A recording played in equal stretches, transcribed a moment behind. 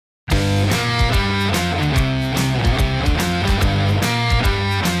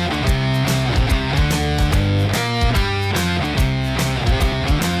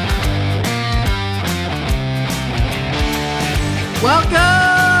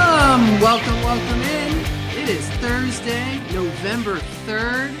welcome in. It is Thursday, November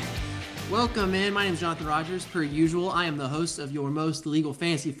 3rd. Welcome in. My name is Jonathan Rogers. Per usual, I am the host of your most legal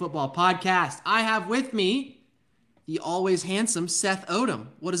fantasy football podcast. I have with me the always handsome Seth Odom.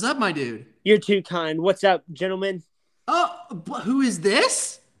 What is up, my dude? You're too kind. What's up, gentlemen? Oh, who is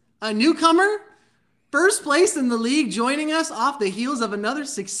this? A newcomer? First place in the league, joining us off the heels of another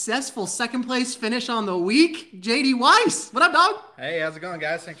successful second place finish on the week, JD Weiss. What up, dog? Hey, how's it going,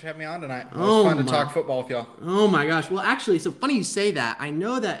 guys? Thanks for having me on tonight. It was fun to talk football with y'all. Oh my gosh. Well, actually, so funny you say that. I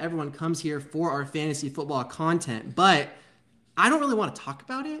know that everyone comes here for our fantasy football content, but I don't really want to talk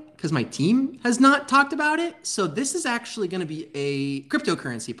about it because my team has not talked about it. So this is actually going to be a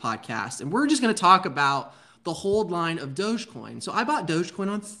cryptocurrency podcast, and we're just going to talk about the hold line of Dogecoin. So I bought Dogecoin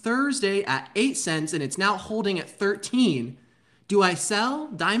on Thursday at 8 cents, and it's now holding at 13. Do I sell?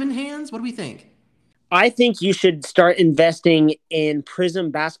 Diamond hands? What do we think? I think you should start investing in Prism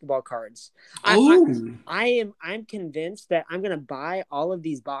basketball cards. I'm convinced that I'm going to buy all of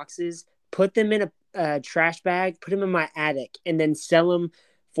these boxes, put them in a trash bag, put them in my attic, and then sell them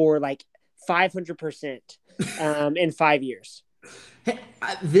for like 500% in 5 years. Hey,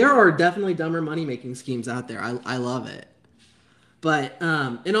 there are definitely dumber money-making schemes out there. I love it. But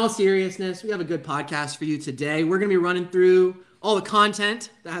in all seriousness, we have a good podcast for you today. We're going to be running through all the content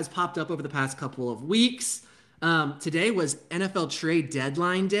that has popped up over the past couple of weeks. Today was NFL trade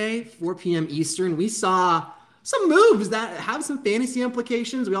deadline day, 4 p.m. Eastern. We saw some moves that have some fantasy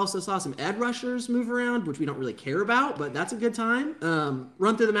implications. We also saw some edge rushers move around, which we don't really care about, but that's a good time.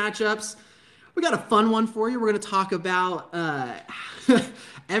 Run through the matchups. We got a fun one for you. We're going to talk about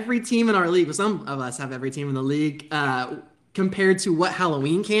every team in our league. Well, some of us have every team in the league compared to what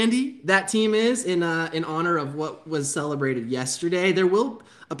Halloween candy that team is in honor of what was celebrated yesterday. There will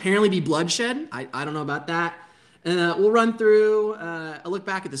apparently be bloodshed. I don't know about that. We'll run through a look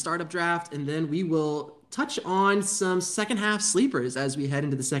back at the startup draft, and then we will touch on some second half sleepers as we head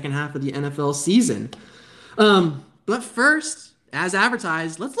into the second half of the NFL season. But first, as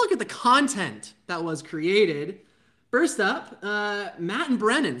advertised, let's look at the content that was created. First up, Matt and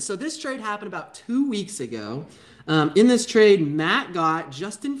Brennan. So this trade happened about 2 weeks ago. In this trade, Matt got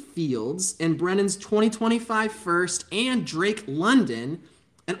Justin Fields and Brennan's 2025 first and Drake London.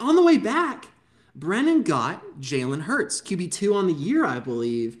 And on the way back, Brennan got Jalen Hurts, QB2 on the year, I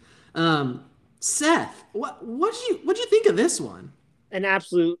believe. Seth, what'd you think of this one? An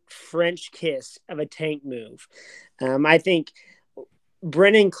absolute French kiss of a tank move. I think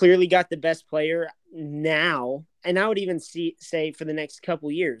Brennan clearly got the best player now, and I would even say for the next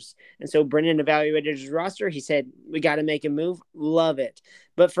couple years. And so Brennan evaluated his roster. He said, we got to make a move. Love it.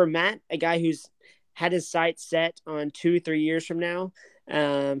 But for Matt, a guy who's had his sights set on 2-3 years from now,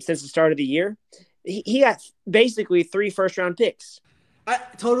 since the start of the year, he got basically 3 first-round picks. I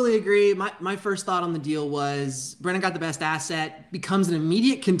totally agree. My first thought on the deal was Brennan got the best asset, becomes an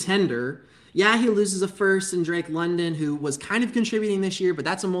immediate contender. Yeah, he loses a first in Drake London, who was kind of contributing this year, but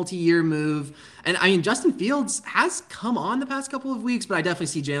that's a multi-year move. And I mean, Justin Fields has come on the past couple of weeks, but I definitely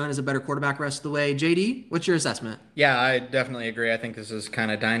see Jalen as a better quarterback the rest of the way. JD, what's your assessment? Yeah, I definitely agree. I think this is kind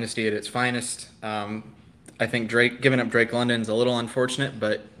of dynasty at its finest. I think giving up Drake London is a little unfortunate,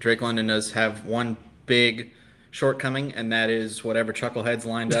 but Drake London does have one big shortcoming, and that is whatever chuckleheads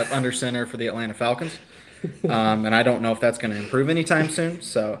lined up under center for the Atlanta Falcons. And I don't know if that's going to improve anytime soon.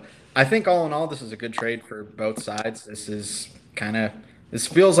 So I think all in all, this is a good trade for both sides. This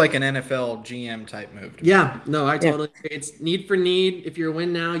feels like an NFL GM type move. Yeah, no, I totally agree. It's need for need. If you're a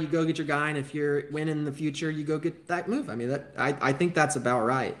win now, you go get your guy, and if you're win in the future, you go get that move. I mean, I think that's about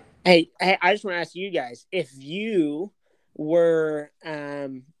right. Hey, I just want to ask you guys, if you were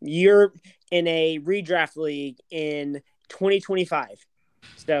you're in a redraft league in 2025,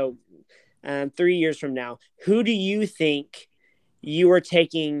 so 3 years from now, who do you think you are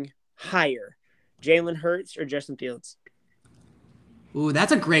taking higher, Jalen Hurts or Justin Fields? Ooh,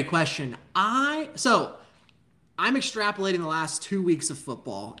 that's a great question. I'm extrapolating the last 2 weeks of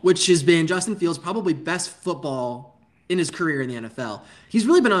football, which has been Justin Fields' probably best football in his career in the NFL. He's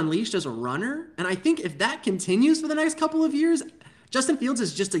really been unleashed as a runner, and I think if that continues for the next couple of years, Justin Fields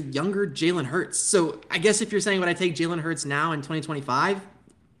is just a younger Jalen Hurts. So I guess if you're saying would I take Jalen Hurts now in 2025,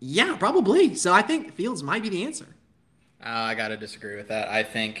 yeah, probably. So I think Fields might be the answer. I got to disagree with that. I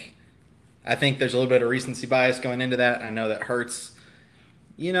think there's a little bit of recency bias going into that. I know that Hurts,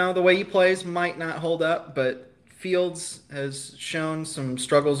 the way he plays might not hold up, but Fields has shown some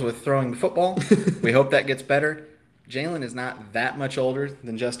struggles with throwing the football. We hope that gets better. Jalen is not that much older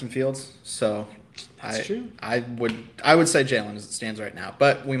than Justin Fields, so That's true. I would say Jalen as it stands right now,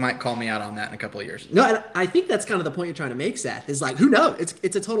 but we might call me out on that in a couple of years. No, and I think that's kind of the point you're trying to make, Seth, is like, who knows?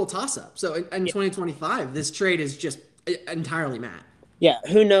 It's a total toss-up. So in 2025, this trade is just entirely Matt. Yeah,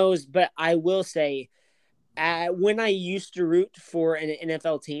 who knows? But I will say, when I used to root for an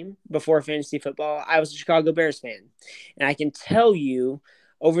NFL team before fantasy football, I was a Chicago Bears fan. And I can tell you,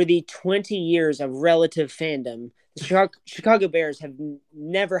 over the 20 years of relative fandom, the Chicago Bears have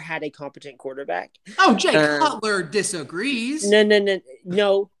never had a competent quarterback. Oh, Jay Cutler disagrees.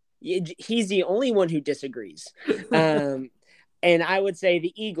 No. He's the only one who disagrees. And I would say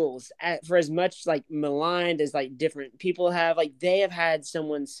the Eagles, for as much like maligned as like different people have, like they have had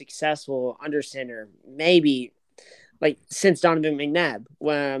someone successful under center, maybe like since Donovan McNabb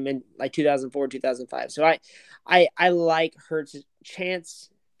in like 2004, 2005. So I like Hurts' chances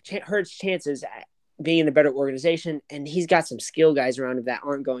at being in a better organization, and he's got some skill guys around him that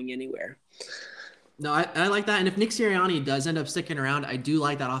aren't going anywhere. No, I like that. And if Nick Sirianni does end up sticking around, I do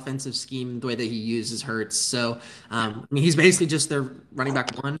like that offensive scheme, the way that he uses Hurts. So, I mean, he's basically just their running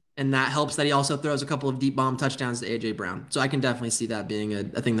back one, and that helps that he also throws a couple of deep bomb touchdowns to A.J. Brown. So I can definitely see that being a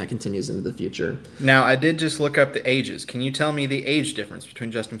thing that continues into the future. Now, I did just look up the ages. Can you tell me the age difference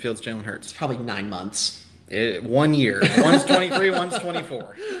between Justin Fields and Jalen Hurts? Probably 9 months. 1 year. One's 23, one's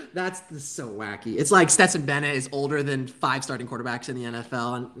 24. That's so wacky. It's like Stetson Bennett is older than 5 starting quarterbacks in the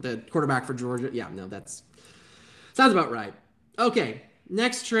NFL, and the quarterback for Georgia. Yeah, no, that's sounds about right. Okay,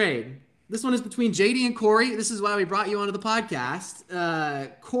 next trade. This one is between JD and Corey. This is why we brought you onto the podcast.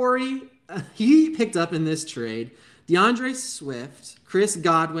 Corey, he picked up in this trade DeAndre Swift, Chris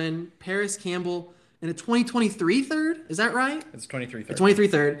Godwin, Paris Campbell, and a 2023 third. Is that right? It's 23 third. 23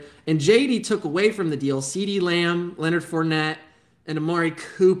 third. And JD took away from the deal CeeDee Lamb, Leonard Fournette, and Amari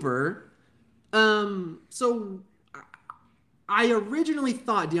Cooper. So I originally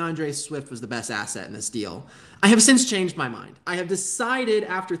thought DeAndre Swift was the best asset in this deal. I have since changed my mind. I have decided,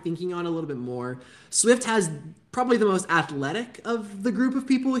 after thinking on it a little bit more, Swift has probably the most athletic of the group of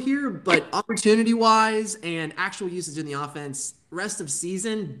people here, but opportunity-wise and actual usage in the offense, rest of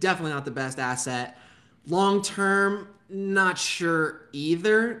season, definitely not the best asset. Long term, not sure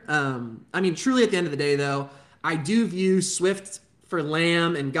either. I mean, truly at the end of the day, though, I do view Swift for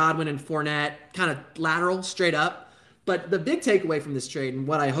Lamb and Godwin and Fournette kind of lateral, straight up. But the big takeaway from this trade, and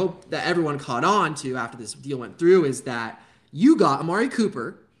what I hope that everyone caught on to after this deal went through, is that you got Amari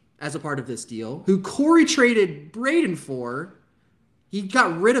Cooper as a part of this deal, who Corey traded Braden for. He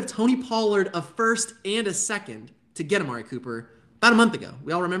got rid of Tony Pollard, a first and a second, to get Amari Cooper about a month ago.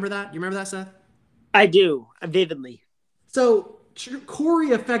 We all remember that? You remember that, Seth? I do, vividly. So Corey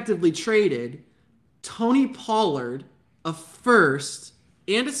effectively traded Tony Pollard, a first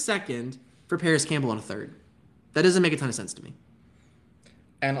and a second, for Paris Campbell and a third. That doesn't make a ton of sense to me.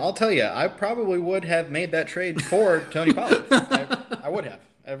 And I'll tell you, I probably would have made that trade for Tony Pollard. I would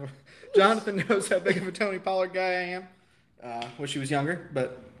have. Jonathan knows how big of a Tony Pollard guy I am. Wish he was younger,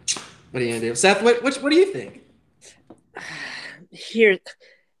 but what are you gonna do, Seth? What do you think? Here,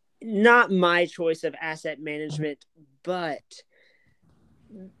 not my choice of asset management, but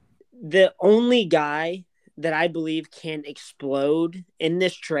the only guy that I believe can explode in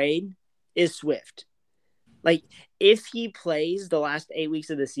this trade is Swift. Like, if he plays the last 8 weeks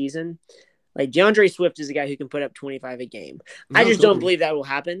of the season, like DeAndre Swift is a guy who can put up 25 a game. I just don't believe that will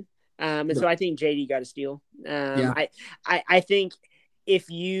happen. So I think JD got a steal. I think if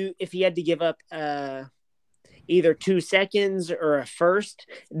he had to give up either 2 seconds or a first,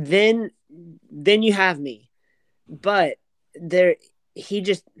 then you have me. But I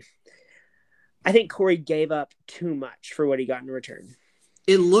think Corey gave up too much for what he got in return.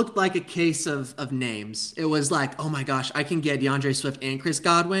 It looked like a case of names. It was like, oh my gosh, I can get DeAndre Swift and Chris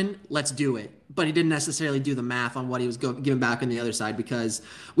Godwin. Let's do it. But he didn't necessarily do the math on what he was giving back on the other side, because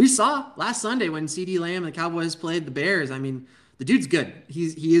we saw last Sunday when CeeDee Lamb and the Cowboys played the Bears. I mean, the dude's good.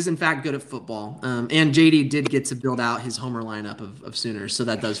 He is in fact good at football. And JD did get to build out his homer lineup of Sooners, so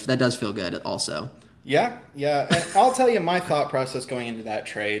that does feel good also. Yeah. And I'll tell you my thought process going into that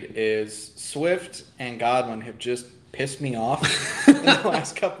trade is Swift and Godwin have just pissed me off in the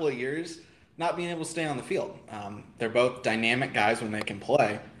last couple of years, not being able to stay on the field. They're both dynamic guys when they can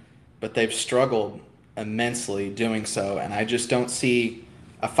play, but they've struggled immensely doing so, and I just don't see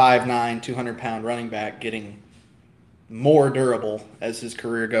a 5'9", 200-pound running back getting more durable as his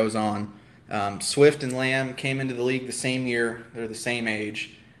career goes on. Swift and Lamb came into the league the same year. They're the same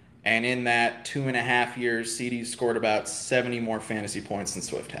age. And in that 2.5 years, CD scored about 70 more fantasy points than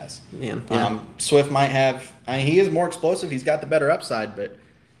Swift has. Yeah. Swift might have – he is more explosive. He's got the better upside, but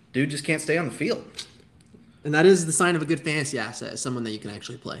dude just can't stay on the field. And that is the sign of a good fantasy asset, is someone that you can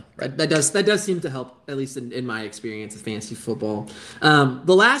actually play. That does seem to help, at least in my experience of fantasy football.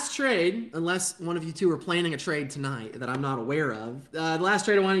 The last trade, unless one of you two are planning a trade tonight that I'm not aware of, the last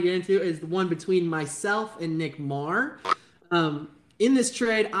trade I want to get into is the one between myself and Nick Marr. In this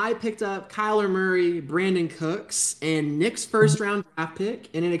trade, I picked up Kyler Murray, Brandon Cooks, and Nick's first round draft pick.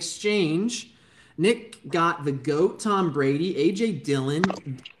 And in exchange, Nick got the GOAT Tom Brady, A.J. Dillon,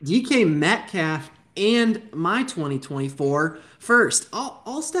 DK Metcalf, and my 2024 first.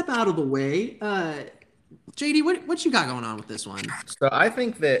 I'll step out of the way. JD, what you got going on with this one? So I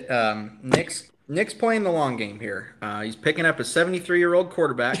think that Nick's playing the long game here. He's picking up a 73-year-old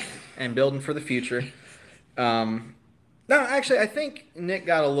quarterback and building for the future. No, actually, I think Nick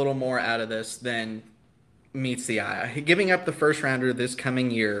got a little more out of this than meets the eye. Giving up the first rounder this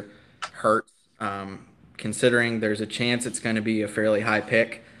coming year hurts, considering there's a chance it's going to be a fairly high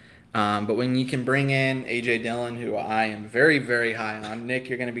pick. But when you can bring in A.J. Dillon, who I am very, very high on, Nick,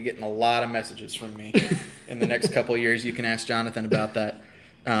 you're going to be getting a lot of messages from me in the next couple of years. You can ask Jonathan about that.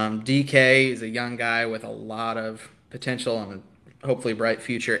 DK is a young guy with a lot of potential and hopefully bright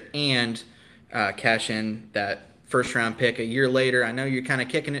future, and cash in that first-round pick a year later. I know you're kind of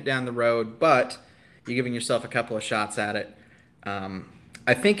kicking it down the road, but you're giving yourself a couple of shots at it.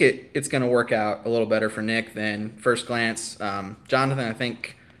 I think it's going to work out a little better for Nick than first glance. Jonathan, I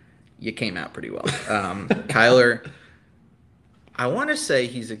think you came out pretty well. Kyler, I want to say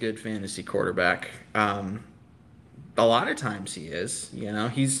he's a good fantasy quarterback. A lot of times he is.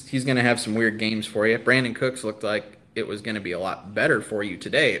 He's going to have some weird games for you. Brandon Cooks looked like it was going to be a lot better for you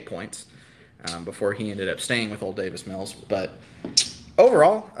today at points before he ended up staying with Old Davis Mills. But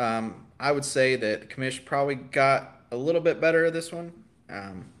overall, I would say that the commission probably got a little bit better at this one.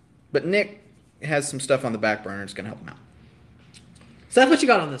 But Nick has some stuff on the back burner that's going to help him out. Seth, what you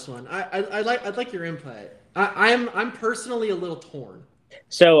got on this one? I'd like your input. I'm personally a little torn.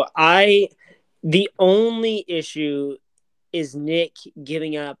 So the only issue is Nick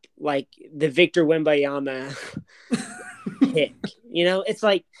giving up like the Victor Wembanyama pick. It's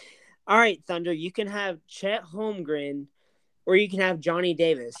like, all right, Thunder, you can have Chet Holmgren or you can have Johnny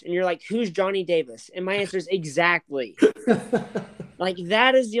Davis. And you're like, who's Johnny Davis? And my answer is exactly. Like,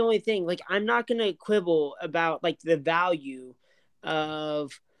 that is the only thing. Like, I'm not going to quibble about like the value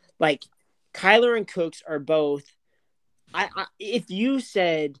of like Kyler and Cooks are both. If you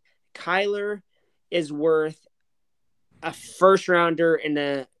said Kyler is worth a first rounder and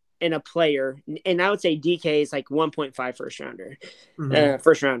a player, and I would say DK is like 1.5 first rounder,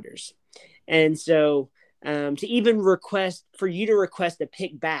 first rounders, and so to even request a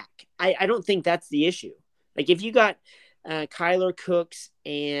pick back, I don't think that's the issue. Like if you got Kyler, Cooks,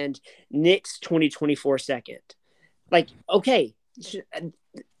 and Nick's 2024 second, like okay.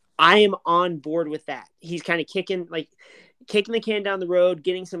 I am on board with that. He's kind of kicking the can down the road,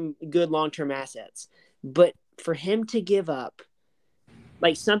 getting some good long-term assets. But for him to give up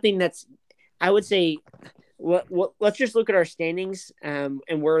like something that's, I would say, let's just look at our standings, and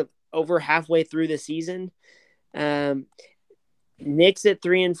we're over halfway through the season. Nick's at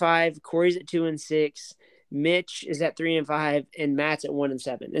 3-5, Corey's at 2-6, Mitch is at 3-5, and Matt's at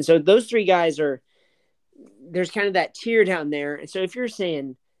 1-7. And so those three guys there's kind of that tier down there. And so if you're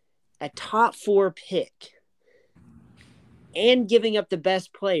saying a top 4 pick and giving up the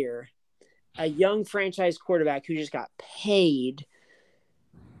best player, a young franchise quarterback who just got paid,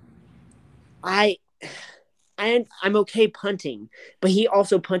 I'm okay punting, but he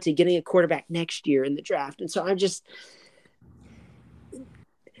also punted getting a quarterback next year in the draft. And so I'm just,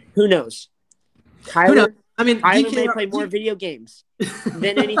 who knows? Kyler may play more video games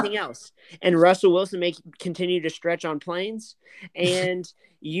than anything else. And Russell Wilson may continue to stretch on planes. And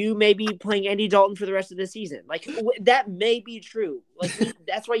you may be playing Andy Dalton for the rest of the season. Like, that may be true. Like,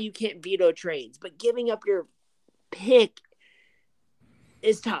 that's why you can't veto trades. But giving up your pick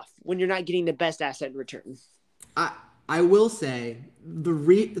is tough when you're not getting the best asset in return. I will say,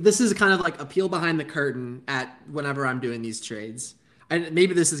 this is kind of like a peel behind the curtain at whenever I'm doing these trades. And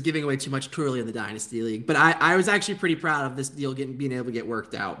maybe this is giving away too much too early in the Dynasty League, but I was actually pretty proud of this deal being able to get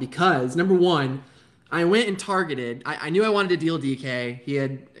worked out because, number one, I went and targeted. I knew I wanted to deal DK.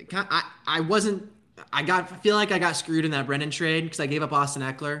 I feel like I got screwed in that Brennan trade because I gave up Austin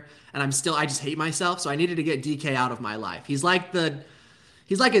Eckler, and I just hate myself. So I needed to get DK out of my life. He's like a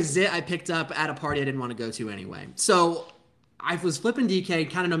zit I picked up at a party I didn't want to go to anyway. So I was flipping DK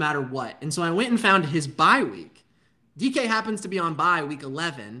kind of no matter what. And so I went and found his bye week. DK happens to be on bye week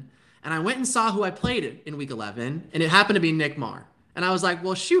 11, and I went and saw who I played in week 11, and it happened to be Nick Marr. And I was like,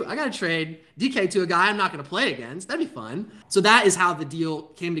 well, shoot, I got to trade DK to a guy I'm not going to play against. That'd be fun. So that is how the deal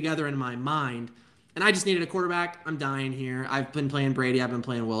came together in my mind. and I just needed a quarterback. I'm dying here. I've been playing Brady. I've been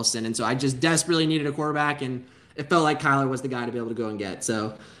playing Wilson. And so I just desperately needed a quarterback, and it felt like Kyler was the guy to be able to go and get.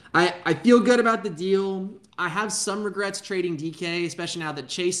 So I feel good about the deal. I have some regrets trading DK, especially now that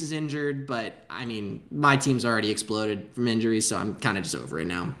Chase is injured. But, I mean, my team's already exploded from injuries, so I'm kind of just over it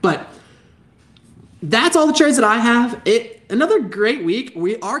now. But that's all the trades that I have. Another great week.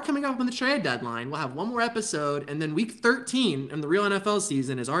 We are coming up on the trade deadline. We'll have one more episode, and then week 13 in the real NFL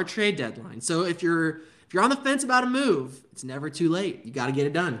season is our trade deadline. So if you're on the fence about a move, it's never too late. You got to get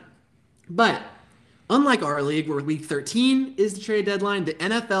it done. But unlike our league, where week 13 is the trade deadline, the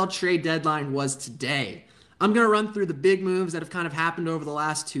NFL trade deadline was today. I'm going to run through the big moves that have kind of happened over the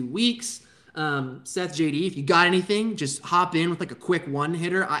last 2 weeks. Seth, JD, if you got anything, just hop in with like a quick one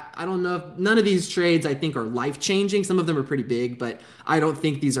hitter. I don't know if none of these trades I think are life changing. Some of them are pretty big, but I don't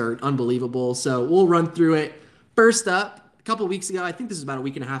think these are unbelievable. So we'll run through it. First up, a couple weeks ago, I think this is about a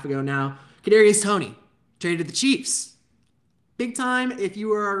week and a half ago now, Kadarius Toney traded the Chiefs. Big time if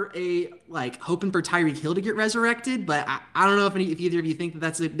you are hoping for Tyreek Hill to get resurrected, but I don't know if either of you think that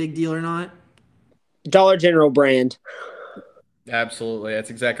that's a big deal or not. Dollar General brand. Absolutely.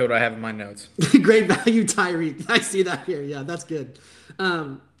 That's exactly what I have in my notes. Great value, Tyreek. I see that here. Yeah, that's good.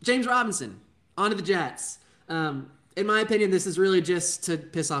 James Robinson, onto the Jets. In my opinion, this is really just to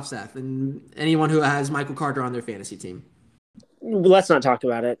piss off Seth and anyone who has Michael Carter on their fantasy team. Let's not talk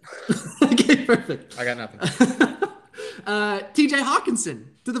about it. Okay, perfect. I got nothing. TJ Hawkinson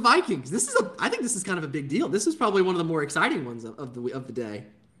to the Vikings. I think this is kind of a big deal. This is probably one of the more exciting ones of the day.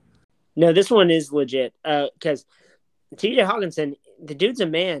 No, this one is legit because TJ Hawkinson, the dude's a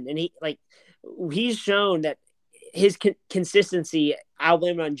man, and he's shown that his consistency. I'll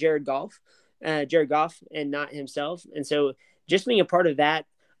blame it on Jared Goff, and not himself. And so, just being a part of that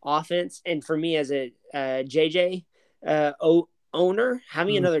offense, and for me as a JJ owner,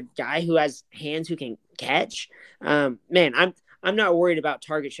 having another guy who has hands who can catch, man, I'm not worried about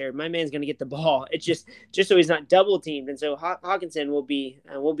target share. My man's going to get the ball. It's just so he's not double teamed. And so Hawkinson will be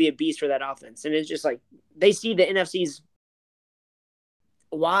a beast for that offense. And it's just like they see the NFC's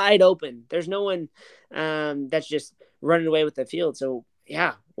wide open. There's no one that's just running away with the field. So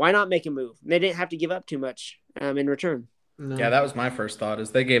yeah, why not make a move? They didn't have to give up too much in return. No. Yeah, that was my first thought. Is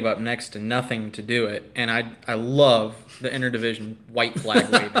they gave up next to nothing to do it, and I love the interdivision white flag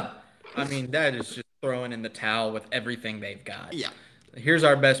waving. I mean, that is just throwing in the towel with everything they've got. Yeah. Here's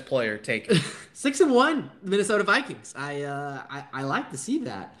our best player. Take it. 6-1, Minnesota Vikings. I like to see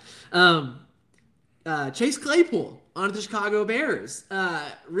that. Chase Claypool onto the Chicago Bears.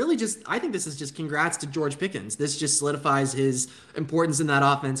 Really I think this is just congrats to George Pickens. This just solidifies his importance in that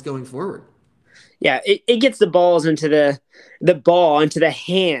offense going forward. Yeah, it gets the balls into the ball into the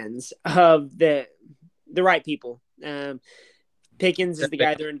hands of the right people. Pickens is the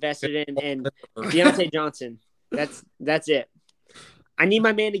guy they're invested in, and Deontay Johnson. That's it. I need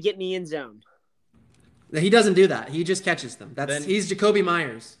my man to get in the end zone. He doesn't do that. He just catches them. He's Jacoby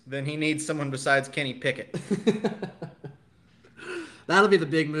Myers. Then he needs someone besides Kenny Pickett. That'll be the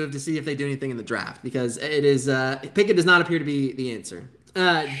big move to see if they do anything in the draft, because it is Pickett does not appear to be the answer.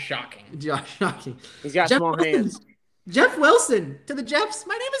 Shocking. Shocking. He's got small hands. Jeff Wilson to the Jeffs.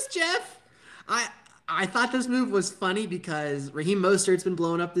 My name is Jeff. I thought this move was funny because Raheem Mostert's been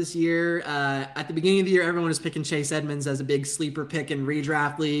blowing up this year. At the beginning of the year, everyone was picking Chase Edmonds as a big sleeper pick in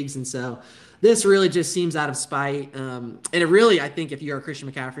redraft leagues, and so this really just seems out of spite. And it really, I think, if you're a Christian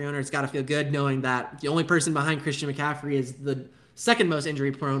McCaffrey owner, it's got to feel good knowing that the only person behind Christian McCaffrey is the second most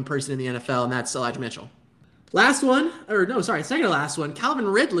injury-prone person in the NFL, and that's Elijah Mitchell. Second to last one, Calvin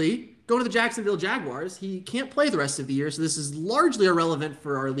Ridley going to the Jacksonville Jaguars. He can't play the rest of the year, so this is largely irrelevant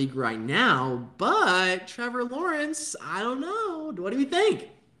for our league right now. But Trevor Lawrence, I don't know. What do you think?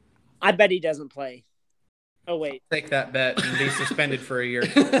 I bet he doesn't play. Oh, wait. Take that bet and be suspended for a year.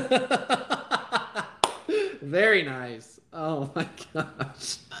 Very nice. Oh, my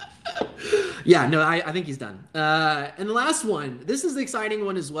gosh. Yeah, no, I think he's done. And the last one, this is the exciting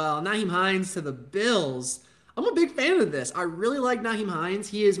one as well. Nyheim Hines to the Bills. I'm a big fan of this. I really like Nyheim Hines.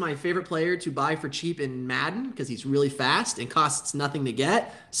 He is my favorite player to buy for cheap in Madden because he's really fast and costs nothing to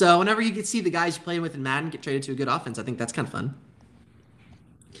get. So whenever you can see the guys you're playing with in Madden get traded to a good offense, I think that's kind of fun.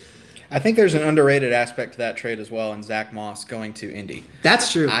 I think there's an underrated aspect to that trade as well in Zach Moss going to Indy. That's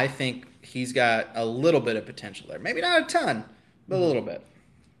true. I think he's got a little bit of potential there. Maybe not a ton, but a little bit.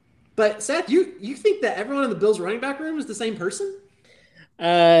 But Seth, you think that everyone in the Bills running back room is the same person?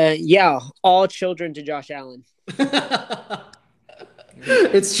 Yeah, all children to Josh Allen.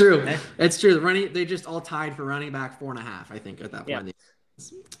 It's true. It's true. They just all tied for running back 4.5, I think, at that point. Yeah.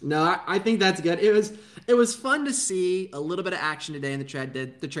 No, I think that's good. It was fun to see a little bit of action today in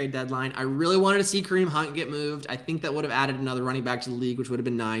the trade deadline. I really wanted to see Kareem Hunt get moved. I think that would have added another running back to the league, which would have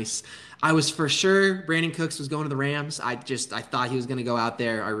been nice. I was for sure Brandon Cooks was going to the Rams. I thought he was going to go out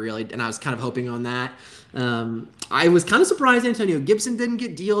there. And I was kind of hoping on that. I was kind of surprised Antonio Gibson didn't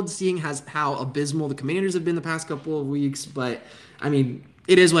get dealed, seeing how abysmal the Commanders have been the past couple of weeks. But I mean,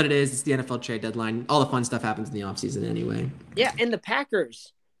 it is what it is. It's the NFL trade deadline. All the fun stuff happens in the offseason anyway. Yeah, and the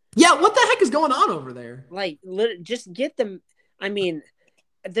Packers. Yeah, what the heck is going on over there? Like, just get them. I mean,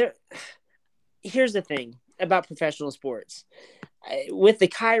 here's the thing about professional sports. With the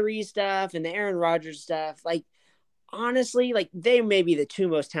Kyrie stuff and the Aaron Rodgers stuff, like, honestly, like, they may be the two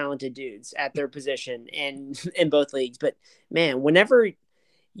most talented dudes at their position in both leagues. But, man, whenever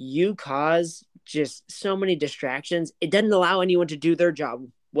you cause just so many distractions, it doesn't allow anyone to do their job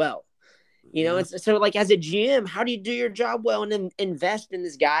well. You know, it's so, like, as a GM, how do you do your job well and then invest in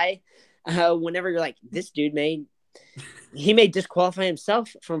this guy whenever you're like, this dude may disqualify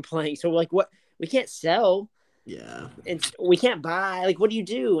himself from playing. So, like, what, we can't sell. Yeah. And we can't buy. Like, what do you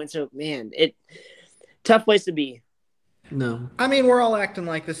do? And so, man, tough place to be. No. I mean, we're all acting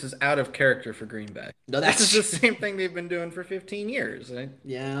like this is out of character for Green Bay. No, this is the same thing they've been doing for 15 years. Right?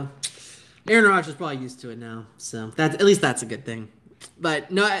 Yeah. Aaron Rodgers is probably used to it now. So, at least that's a good thing. But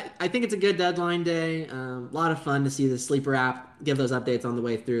no, I think it's a good deadline day. A lot of fun to see the Sleeper app give those updates on the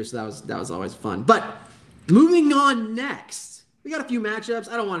way through. So that was always fun. But moving on next, we got a few matchups.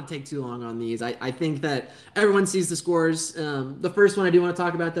 I don't want to take too long on these. I think that everyone sees the scores. The first one I do want to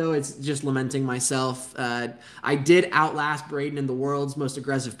talk about, though, it's just lamenting myself. I did outlast Braden in the world's most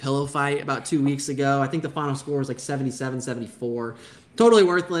aggressive pillow fight about 2 weeks ago. I think the final score was like 77-74. Totally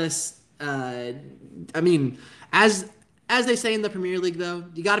worthless. I mean, as they say in the Premier League, though,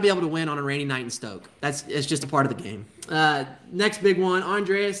 you got to be able to win on a rainy night in Stoke. It's just a part of the game. Next big one,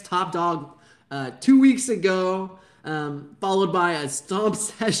 Andreas, top dog 2 weeks ago, followed by a stomp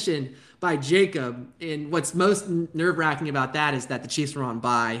session by Jacob. And what's most nerve-wracking about that is that the Chiefs were on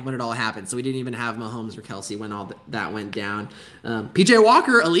bye when it all happened, so we didn't even have Mahomes or Kelsey when all that went down. P.J.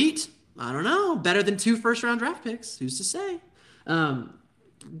 Walker, elite. I don't know. Better than 2 first-round draft picks. Who's to say?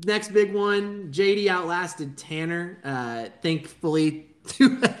 Next big one, JD outlasted Tanner, thankfully,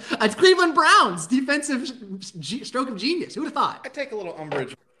 to Cleveland Browns defensive stroke of genius. Who would have thought? I take a little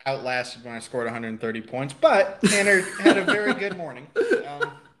umbrage outlasted when I scored 130 points, but Tanner had a very good morning.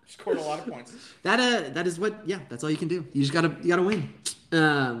 Scored a lot of points. That is what, yeah, that's all you can do. You just gotta win.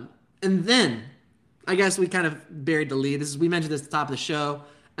 And then, I guess we kind of buried the lead. We mentioned this at the top of the show.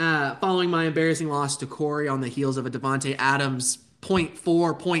 Following my embarrassing loss to Corey on the heels of a Devontae Adams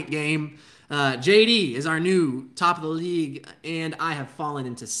 0.4 point game. JD is our new top of the league, and I have fallen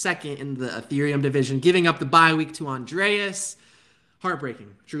into second in the Ethereum division, giving up the bye week to Andreas.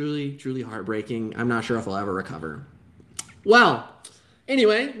 Heartbreaking. Truly, truly heartbreaking. I'm not sure if I'll ever recover. Well,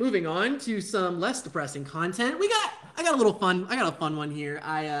 anyway, moving on to some less depressing content. I got a fun one here.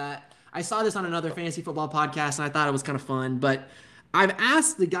 I saw this on another fantasy football podcast, and I thought it was kind of fun, but I've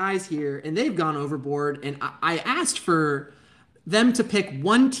asked the guys here, and they've gone overboard, and I asked for them to pick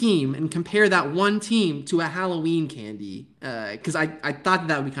one team and compare that one team to a Halloween candy, because I thought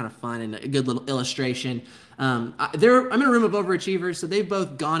that would be kind of fun and a good little illustration. I'm in a room of overachievers, so they've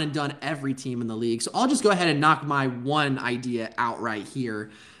both gone and done every team in the league. So I'll just go ahead and knock my one idea out right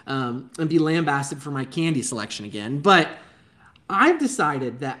here, and be lambasted for my candy selection again. But I've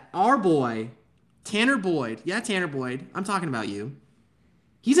decided that our boy, Tanner Boyd, I'm talking about you.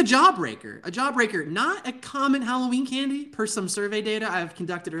 He's a jawbreaker, not a common Halloween candy per some survey data I've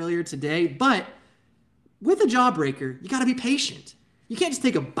conducted earlier today, but with a jawbreaker, you got to be patient. You can't just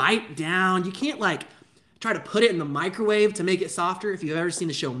take a bite down. You can't try to put it in the microwave to make it softer. If you've ever seen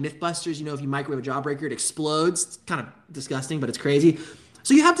the show Mythbusters, you know if you microwave a jawbreaker, it explodes. It's kind of disgusting, but it's crazy.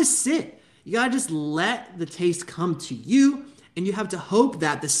 So you have to sit. You got to just let the taste come to you, and you have to hope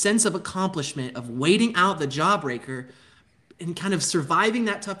that the sense of accomplishment of waiting out the jawbreaker and kind of surviving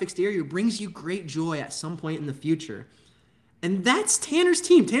that tough exterior brings you great joy at some point in the future. And that's Tanner's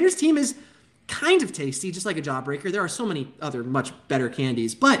team. Tanner's team is kind of tasty, just like a jawbreaker. There are so many other much better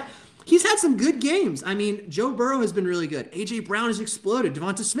candies, but he's had some good games. I mean, Joe Burrow has been really good. A.J. Brown has exploded.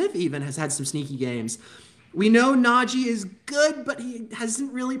 Devonta Smith even has had some sneaky games. We know Najee is good, but he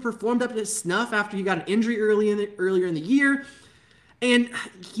hasn't really performed up to snuff after he got an injury earlier in the year. And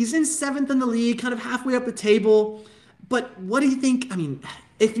he's in 7th in the league, kind of halfway up the table. But what do you think? I mean,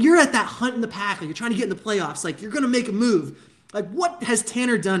 if you're at that hunt in the pack, you're trying to get in the playoffs, you're going to make a move. What has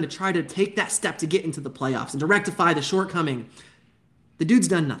Tanner done to try to take that step to get into the playoffs and to rectify the shortcoming? The dude's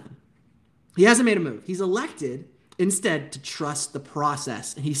done nothing. He hasn't made a move. He's elected, instead to trust the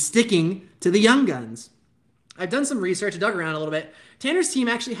process. And he's sticking to the young guns. I've done some research, I dug around a little bit. Tanner's team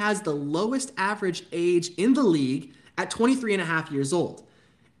actually has the lowest average age in the league at 23 and a half years old.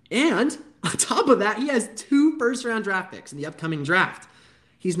 And on top of that, he has 2 first-round draft picks in the upcoming draft.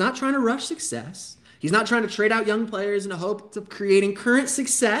 He's not trying to rush success. He's not trying to trade out young players in a hope of creating current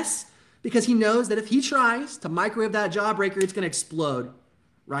success, because he knows that if he tries to microwave that jawbreaker, it's going to explode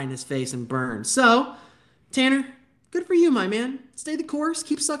right in his face and burn. So, Tanner, good for you, my man. Stay the course.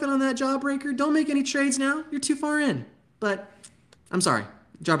 Keep sucking on that jawbreaker. Don't make any trades now. You're too far in. But I'm sorry.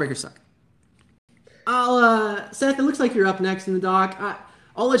 Jawbreakers suck. Seth, it looks like you're up next in the doc.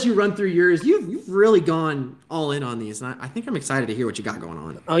 I'll let you run through yours. You've really gone all in on these, and I think I'm excited to hear what you got going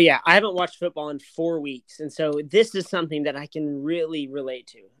on. Oh, yeah. I haven't watched football in 4 weeks, and so this is something that I can really relate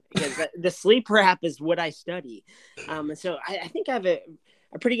to, because the sleeper app is what I study. And so I think I have a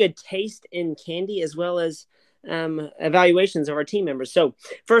pretty good taste in candy, as well as evaluations of our team members. So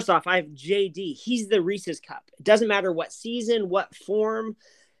first off, I have JD. He's the Reese's Cup. It doesn't matter what season, what form,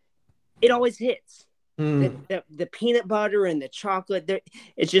 it always hits. The peanut butter and the chocolate,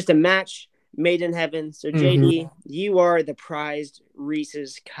 it's just a match made in heaven. So JD, you are the prized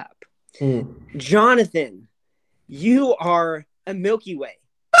Reese's Cup. Jonathan, you are a Milky Way.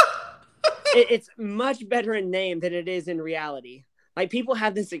 It's much better in name than it is in reality. Like, people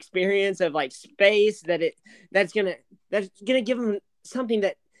have this experience of like space that's gonna give them something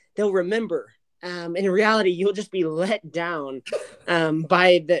that they'll remember. In reality, you'll just be let down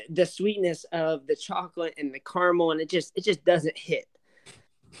by the sweetness of the chocolate and the caramel, and it just doesn't hit.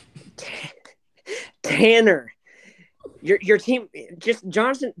 Tanner, your team, just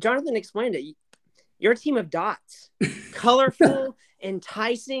Jonathan explained it. You're a team of dots, colorful,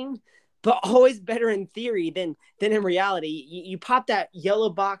 enticing, but always better in theory than in reality. You pop that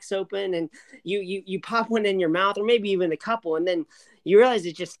yellow box open, and you pop one in your mouth, or maybe even a couple, and then you realize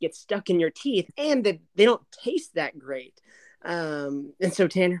it just gets stuck in your teeth, and they don't taste that great. And so,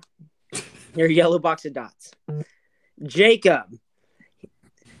 Tanner, you're a yellow box of dots. Jacob,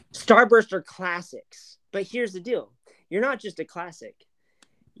 Starburst are classics, but here's the deal. You're not just a classic.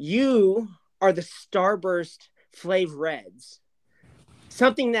 You are the Starburst Flav Reds.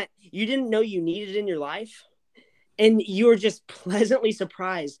 Something that you didn't know you needed in your life, and you were just pleasantly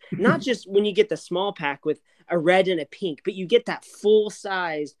surprised. Not just when you get the small pack with a red and a pink, but you get that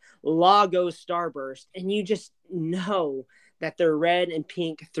full-sized Lagos Starburst, and you just know that they're red and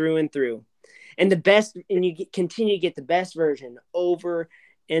pink through and through. And you continue to get the best version over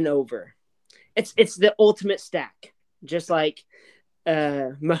and over. It's the ultimate stack, just like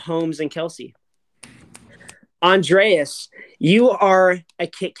Mahomes and Kelsey. Andreas, you are a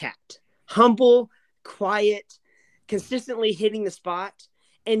Kit Kat. Humble, quiet, consistently hitting the spot,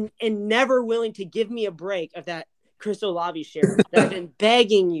 and never willing to give me a break of that Chris Olave share that I've been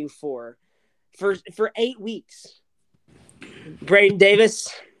begging you for 8 weeks. Braden Davis,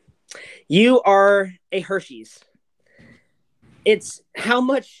 you are a Hershey's. It's how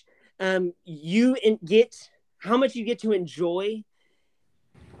much you get to enjoy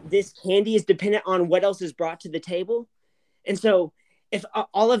this candy is dependent on what else is brought to the table. And so if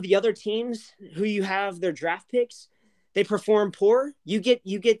all of the other teams who you have their draft picks, they perform poor, you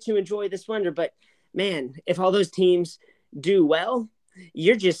get to enjoy the splendor. But man, if all those teams do well,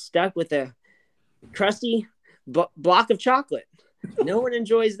 you're just stuck with a crusty block of chocolate. No one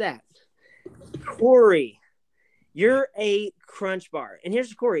enjoys that. Corey, you're a Crunch Bar. And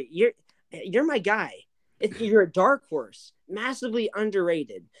here's Corey, you're my guy. You're a dark horse, massively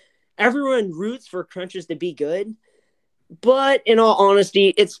underrated. Everyone roots for Crunches to be good, but in all honesty,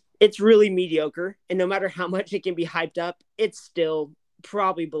 it's really mediocre. And no matter how much it can be hyped up, it's still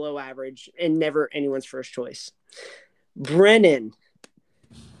probably below average and never anyone's first choice. Brennan,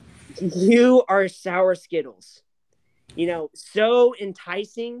 you are sour Skittles. So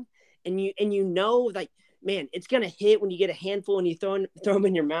enticing, and you know, like, man, it's going to hit when you get a handful and you throw them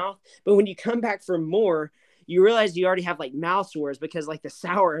in your mouth. But when you come back for more, you realize you already have like mouth sores because like the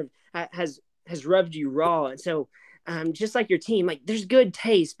sour has rubbed you raw. And so just like your team, like, there's good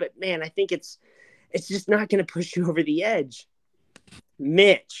taste, but man, I think it's just not going to push you over the edge.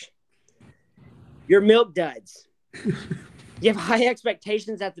 Mitch, you're Milk Duds. You have high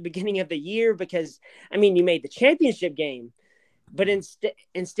expectations at the beginning of the year because, I mean, you made the championship game, but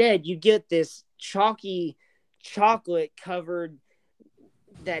instead you get this chalky chocolate covered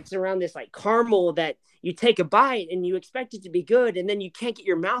that's around this like caramel that you take a bite and you expect it to be good, and then you can't get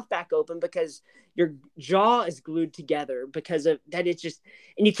your mouth back open because your jaw is glued together because of that. It's just,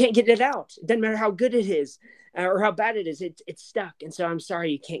 and you can't get it out. It doesn't matter how good it is or how bad it is. It's stuck. And so I'm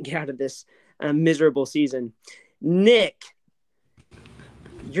sorry you can't get out of this miserable season. Nick,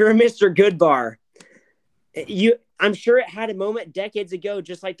 you're a Mr. Goodbar. I'm sure it had a moment decades ago,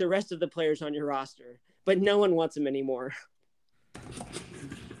 just like the rest of the players on your roster, but no one wants them anymore.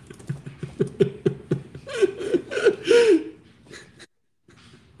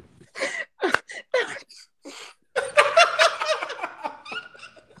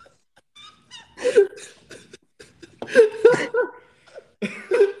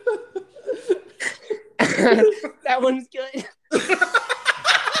 That one's good.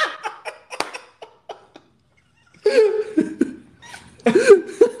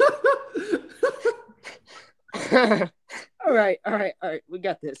 All right. We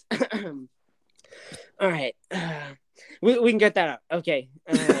got this. All right. We can get that out. Okay.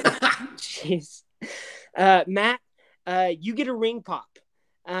 Jeez. Matt, you get a ring pop.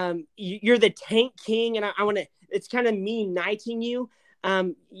 You're the tank king, and I want to. It's kind of me knighting you.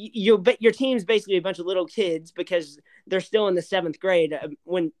 Your team's basically a bunch of little kids because they're still in the 7th grade.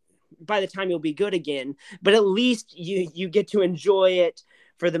 By the time you'll be good again, but at least you get to enjoy it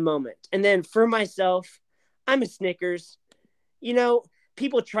for the moment. And then for myself, I'm a Snickers. You know,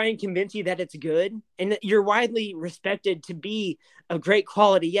 people try and convince you that it's good and that you're widely respected to be of great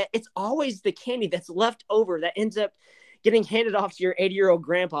quality, yet it's always the candy that's left over that ends up getting handed off to your 80-year-old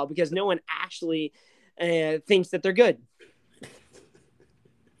grandpa because no one actually thinks that they're good.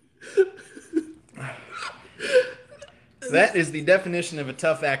 That is the definition of a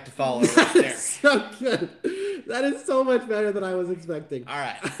tough act to follow right there. So good. That is so much better than I was expecting. All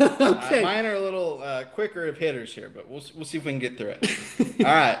right. Okay. Mine are a little quicker of hitters here, but we'll see if we can get through it.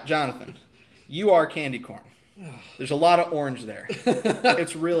 All right, Jonathan, you are candy corn. There's a lot of orange there.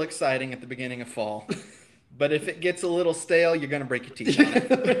 It's real exciting at the beginning of fall. But if it gets a little stale, you're going to break your teeth on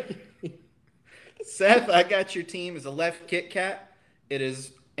it. Seth, I got your team as a left Kit Kat. It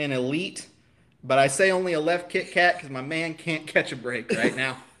is an elite, but I say only a left Kit Kat because my man can't catch a break right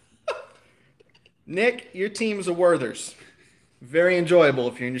now. Nick, your team is a Werther's. Very enjoyable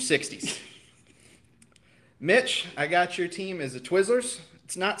if you're in your 60s. Mitch, I got your team as a Twizzlers.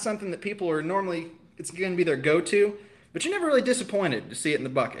 It's not something that people are normally, it's going to be their go-to, but you're never really disappointed to see it in the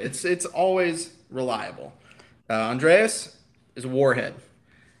bucket. It's always reliable. Andreas is a Warhead.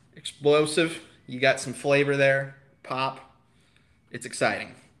 Explosive. You got some flavor there. Pop. It's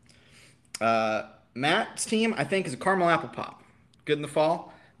exciting. Matt's team, I think, is a caramel apple pop. Good in the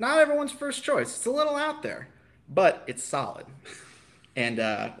fall. Not everyone's first choice. It's a little out there, but it's solid. And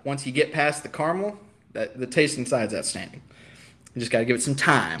once you get past the caramel, the taste inside is outstanding. You just got to give it some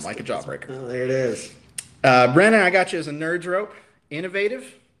time, like a jawbreaker. Oh, there it is. Brennan, I got you as a Nerds Rope.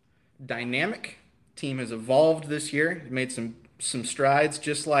 Innovative, dynamic. Team has evolved this year. Made some strides,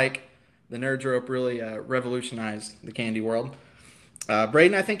 just like the Nerds Rope really revolutionized the candy world.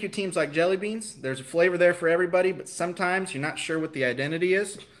 Braden, I think your team's like jelly beans. There's a flavor there for everybody, but sometimes you're not sure what the identity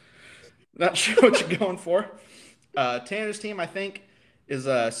is. Not sure what you're going for. Tanner's team, I think, is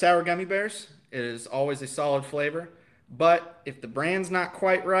sour gummy bears. It is always a solid flavor. But if the brand's not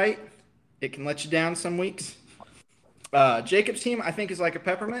quite right, it can let you down some weeks. Jacob's team, I think, is like a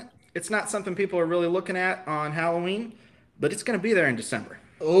peppermint. It's not something people are really looking at on Halloween, but it's going to be there in December.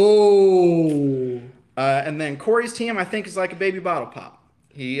 Oh. And then Corey's team, I think, is like a baby bottle pop.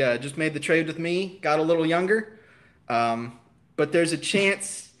 He just made the trade with me, got a little younger. But there's a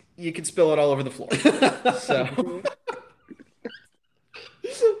chance you could spill it all over the floor. So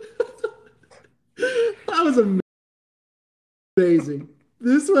That was amazing.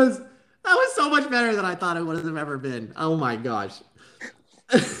 That was so much better than I thought it would have ever been. Oh my gosh.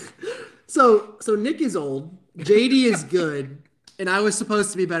 So Nick is old, JD is good, and I was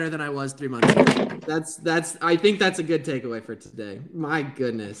supposed to be better than I was 3 months ago. I think that's a good takeaway for today. My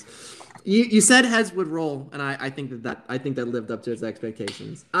goodness. You said heads would roll, and I think that lived up to its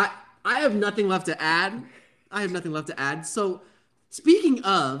expectations. I have nothing left to add. So speaking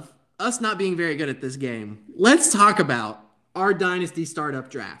of us not being very good at this game, let's talk about our Dynasty Startup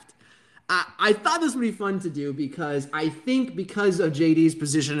Draft. I thought this would be fun to do because I think because of JD's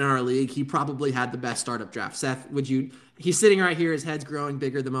position in our league, he probably had the best startup draft. Seth, he's sitting right here, his head's growing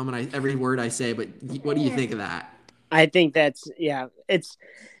bigger the moment every word I say, but what do you think of that? I think it's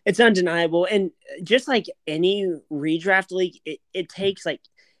undeniable. And just like any redraft league, it takes like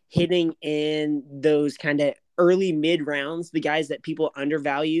hitting in those kind of early mid rounds, the guys that people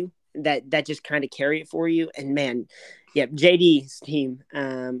undervalue that just kind of carry it for you. And man, yeah, JD's team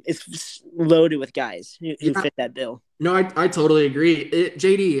is loaded with guys who fit that bill. No, I totally agree.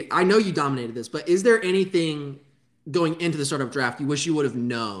 JD, I know you dominated this, but is there anything going into the startup draft you wish you would have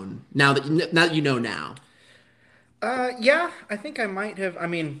known now that you know now? Yeah, I think I might have. I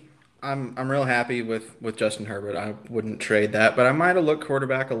mean, I'm real happy with Justin Herbert. I wouldn't trade that, but I might have looked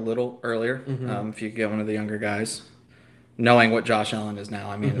quarterback a little earlier. If you get one of the younger guys, knowing what Josh Allen is now,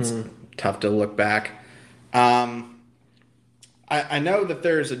 I mean, it's tough to look back. I know that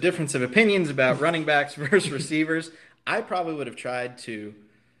there's a difference of opinions about running backs versus receivers. I probably would have tried to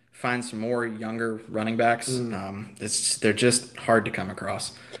find some more younger running backs. They're just hard to come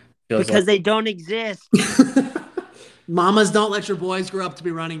across. Because they don't exist. Mamas, don't let your boys grow up to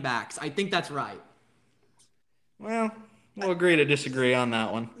be running backs. I think that's right. Well, we'll agree to disagree on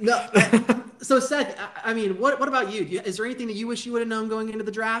that one. No. So Seth, I mean, what about you? Is there anything that you wish you would have known going into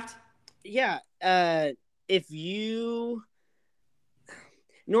the draft? Yeah. If you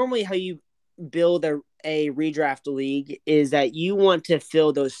normally how you build a redraft league is that you want to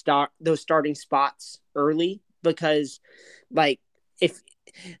fill those starting spots early because if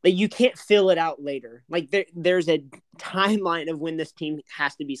you can't fill it out later. There's a timeline of when this team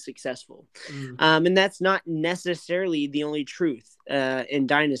has to be successful. And that's not necessarily the only truth in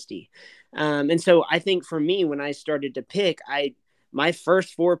Dynasty. And so I think for me, when I started to pick, my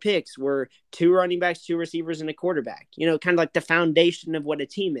first 4 picks were 2 running backs, 2 receivers, and a quarterback, kind of like the foundation of what a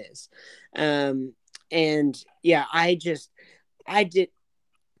team is. And yeah, I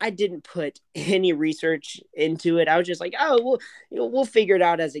didn't put any research into it. I was just like, oh, we'll figure it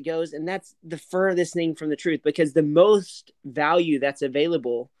out as it goes. And that's the furthest thing from the truth, because the most value that's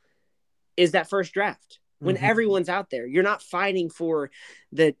available is that first draft when everyone's out there. You're not fighting for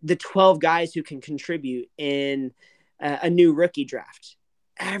the 12 guys who can contribute in a new rookie draft.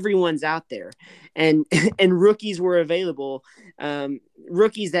 Everyone's out there, and rookies were available.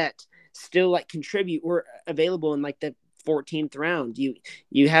 Rookies that still contribute were available in the 14th round.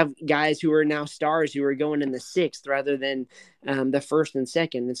 You have guys who are now stars who are going in the 6th rather than the 1st and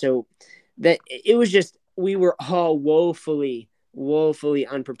 2nd. And so that it was just, we were all woefully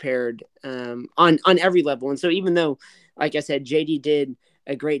unprepared on every level. And so even though, like I said, JD did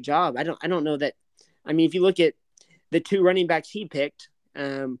a great job, I don't know that. I mean, if you look at the 2 running backs he picked,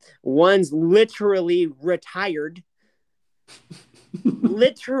 one's literally retired,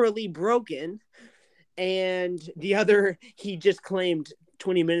 literally broken. And the other, he just claimed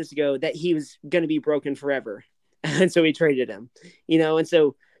 20 minutes ago that he was going to be broken forever. And so he traded him, and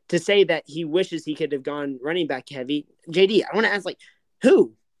so to say that he wishes he could have gone running back heavy, JD, I want to ask,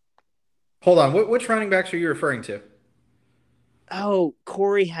 who? Hold on. Which running backs are you referring to? Oh,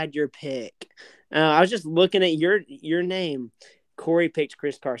 Corey had your pick. I was just looking at your name. Corey picked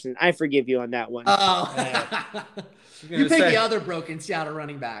Chris Carson. I forgive you on that one. Oh. You picked the other broken Seattle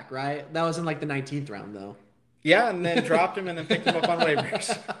running back, right? That was in the 19th round, though. Yeah, and then dropped him and then picked him up on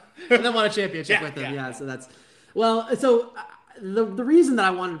waivers. And then won a championship with him. Yeah, so that's – so the reason that I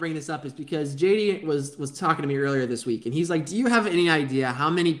wanted to bring this up is because JD was talking to me earlier this week, and he's like, do you have any idea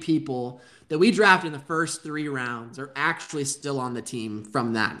how many people that we drafted in the first 3 rounds are actually still on the team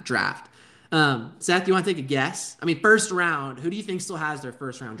from that draft? Seth, do you want to take a guess? I mean, first round, who do you think still has their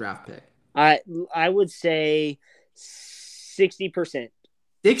first round draft pick? I would say 60%.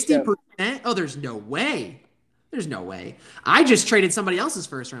 60%? Oh, there's no way. There's no way. I just traded somebody else's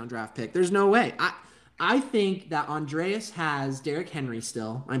first round draft pick. There's no way. I think that Andreas has Derrick Henry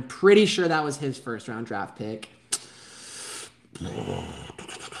still. I'm pretty sure that was his first round draft pick.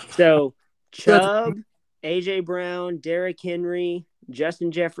 So Chubb, AJ Brown, Derrick Henry,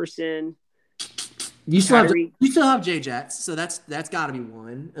 Justin Jefferson. You still have Jay Jets, so that's got to be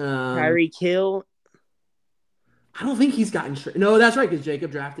one. Tyreek Hill. I don't think he's gotten – no, that's right, because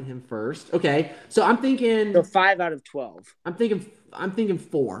Jacob drafted him first. Okay, so I'm thinking – So 5 out of 12. I'm thinking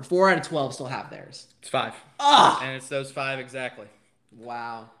 4. 4 out of 12 still have theirs. It's 5. Oh! And it's those 5 exactly.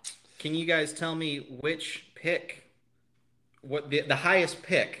 Wow. Can you guys tell me which pick, what the highest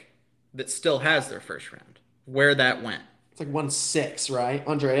pick that still has their first round, where that went? It's 1-6, right,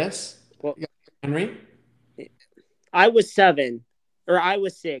 Andreas? Well, Henry? I was 7, or I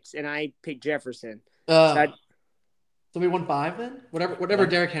was 6, and I picked Jefferson. So we won 5 then? Whatever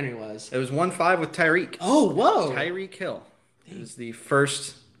Derrick Henry was. It was 1-5 with Tyreek. Oh, whoa. Tyreek Hill. It was the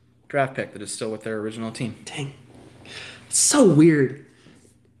first draft pick that is still with their original team. Dang. It's so weird.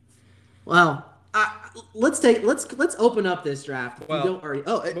 Well, let's open up this draft.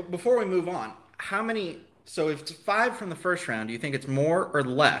 Before we move on, how many – so if it's 5 from the first round, do you think it's more or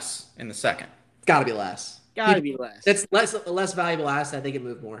less in the second? It's got to be less. Gotta be less. It's less valuable asset. I think it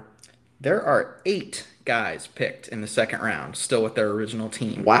moved more. There are 8 guys picked in the second round, still with their original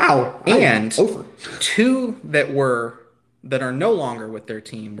team. Wow. And 2 that are no longer with their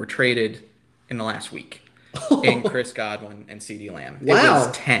team were traded in the last week in Chris Godwin and CeeDee Lamb. Wow. It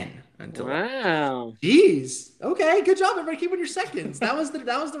was 10. until Wow. Jeez. Okay, good job, everybody. Keeping your seconds. That was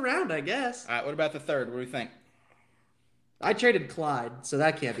the round, I guess. All right, what about the third? What do you think? I traded Clyde, so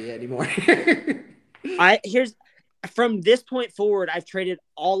that can't be it anymore. From this point forward, I've traded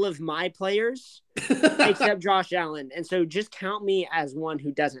all of my players except Josh Allen, and so just count me as one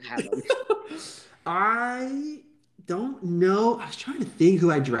who doesn't have them. I don't know. I was trying to think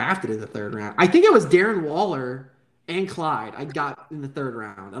who I drafted in the third round. I think it was Darren Waller and Clyde I got in the third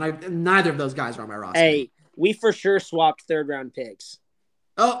round, and neither of those guys are on my roster. Hey, we for sure swapped third round picks.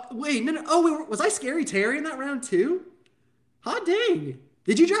 Oh wait, no. Oh wait, was I Scary Terry in that round too? Hot dang!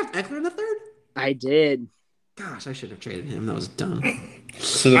 Did you draft Eckler in the third? I did. Gosh, I should have traded him. That was dumb.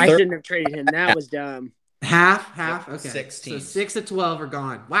 So I shouldn't have traded him. That was dumb. Half. Yep, Okay, 16. so 6 to 12 are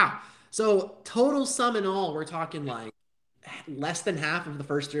gone. Wow. So total sum and all, we're talking like less than half of the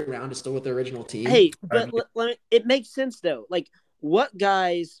first 3 rounds is still with the original team. Hey, but it makes sense though. Like, what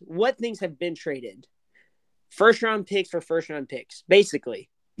things have been traded? First round picks for first round picks, basically.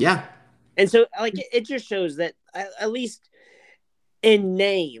 Yeah. And so, like, it just shows that at least in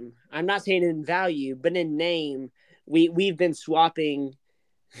name, I'm not saying in value, but in name, we've been swapping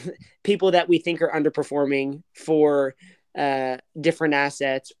people that we think are underperforming for different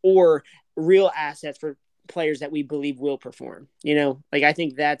assets or real assets for players that we believe will perform. You know, like, I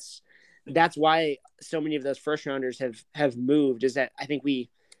think that's why so many of those first rounders have moved, is that I think we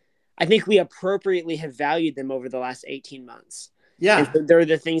appropriately have valued them over the last 18 months. Yeah. And so they're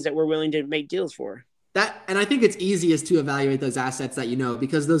the things that we're willing to make deals for. And I think it's easiest to evaluate those assets that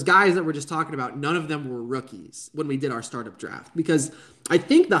because those guys that we're just talking about, none of them were rookies when we did our startup draft. Because I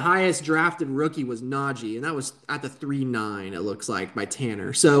think the highest drafted rookie was Najee, and that was at the 3-9, it looks like, by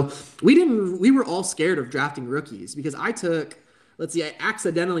Tanner. So we were all scared of drafting rookies because I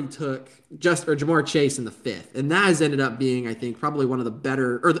accidentally took Jamar Chase in the 5th, and that has ended up being, I think, probably one of the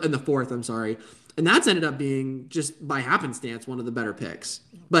better, or in the 4th, I'm sorry. And that's ended up being, just by happenstance, one of the better picks.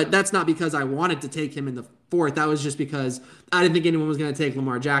 But that's not because I wanted to take him in the 4th. That was just because I didn't think anyone was going to take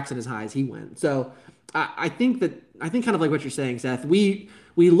Lamar Jackson as high as he went. So I think kind of like what you're saying, Seth, we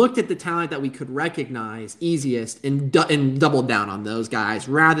looked at the talent that we could recognize easiest and doubled down on those guys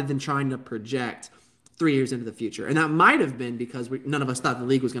rather than trying to project 3 years into the future. And that might have been because none of us thought the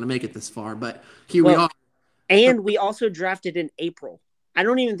league was going to make it this far. But here we are. And we also drafted in April. I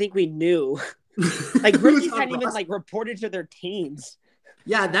don't even think we knew. Like, rookies hadn't even reported to their teams.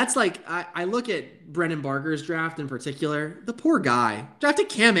 Yeah, that's like, I look at Brennan Barker's draft in particular. The poor guy drafted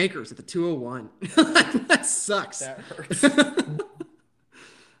Cam Akers at the 201. That sucks. That hurts.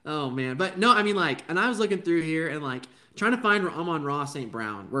 Oh man, but no, I mean, like, and I was looking through here and like trying to find Amon-Ra St.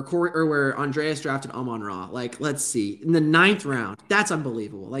 Brown, where Andreas drafted Amon-Ra. Like, let's see, in the 9th round, that's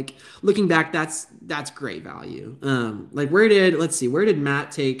unbelievable. Like, looking back, that's great value. Like, where did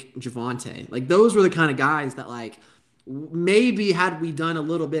Matt take Javonte? Like, those were the kind of guys that, like, maybe had we done a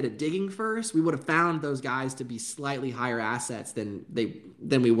little bit of digging first, we would have found those guys to be slightly higher assets than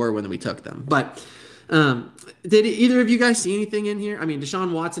we were when we took them. But did either of you guys see anything in here? I mean,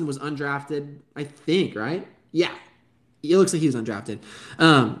 Deshaun Watson was undrafted, I think, right? Yeah. It looks like he was undrafted.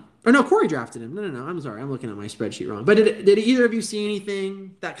 Or no, Corey drafted him. No. I'm sorry. I'm looking at my spreadsheet wrong. But did either of you see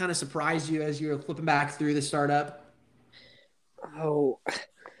anything that kind of surprised you as you were flipping back through the startup? Oh,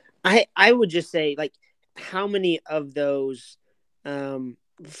 I would just say, like, how many of those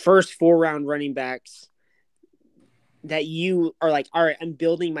first 4-round running backs that you are like, all right, I'm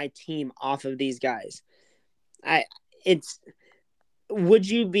building my team off of these guys. Would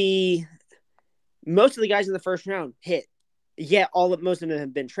you be, most of the guys in the first round hit. Yeah, most of them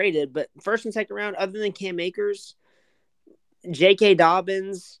have been traded, but first and second round, other than Cam Akers, J.K.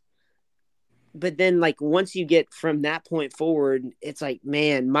 Dobbins, but then, like, once you get from that point forward, it's like,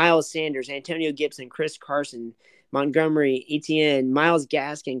 man, Miles Sanders, Antonio Gibson, Chris Carson, Montgomery, Etienne, Myles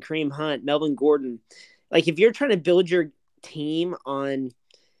Gaskin, Kareem Hunt, Melvin Gordon. Like, if you're trying to build your team on,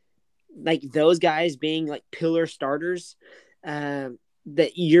 like, those guys being, like, pillar starters, it's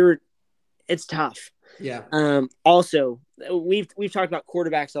tough. Yeah. Also, we've talked about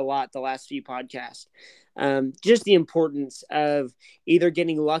quarterbacks a lot the last few podcasts. Just the importance of either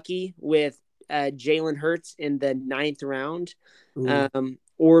getting lucky with Jalen Hurts in the 9th round,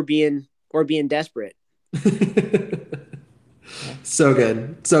 or being desperate. So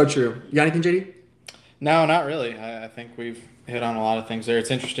good. So true. You got anything, JD? No, not really. I think we've hit on a lot of things there.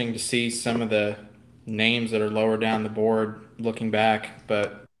 It's interesting to see some of the names that are lower down the board looking back,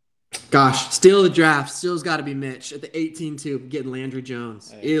 but gosh, steal of the draft. Still's got to be Mitch at the 18-2 getting Landry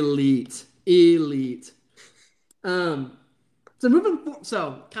Jones. Hey. Elite.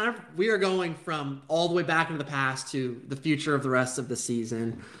 So kind of we are going from all the way back into the past to the future of the rest of the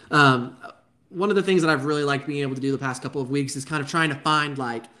season. One of the things that I've really liked being able to do the past couple of weeks is kind of trying to find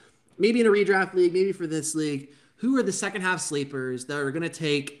like maybe in a redraft league, maybe for this league, who are the second half sleepers that are going to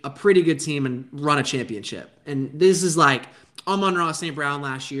take a pretty good team and run a championship. And this is like Amon-Ra St. Brown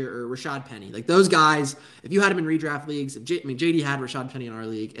last year or Rashad Penny. Like those guys, if you had them in redraft leagues, JD had Rashad Penny in our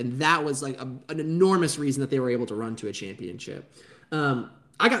league, and that was like an enormous reason that they were able to run to a championship. I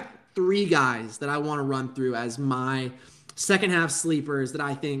got 3 guys that I want to run through as my second half sleepers that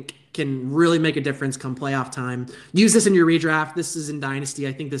I think can really make a difference come playoff time. Use this in your redraft. This is in Dynasty.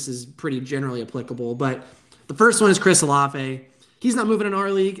 I think this is pretty generally applicable. But the first one is Chris Olave. He's not moving in our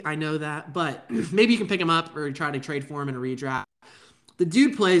league. I know that. But maybe you can pick him up or try to trade for him in a redraft. The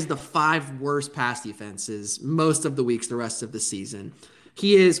dude plays the 5 worst pass defenses most of the weeks the rest of the season.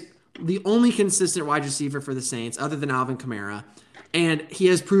 He is the only consistent wide receiver for the Saints other than Alvin Kamara. And he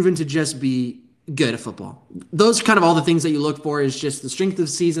has proven to just be good at football. Those are kind of all the things that you look for is just the strength of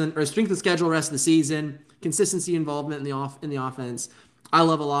season or strength of schedule rest of the season, consistency, involvement in the offense. I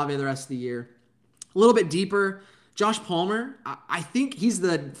love Olave the rest of the year. A little bit deeper, Josh Palmer. I think he's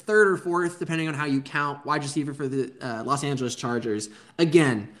the 3rd or 4th, depending on how you count, wide receiver for the Los Angeles Chargers.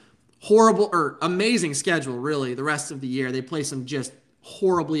 Again, horrible or amazing schedule, really, the rest of the year. They play some just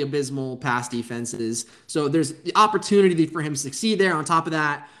horribly abysmal pass defenses. So there's the opportunity for him to succeed there. On top of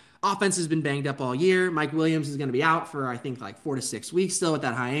that, offense has been banged up all year. Mike Williams is going to be out for, I think, like 4 to 6 weeks still with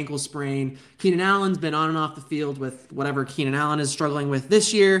that high ankle sprain. Keenan Allen's been on and off the field with whatever Keenan Allen is struggling with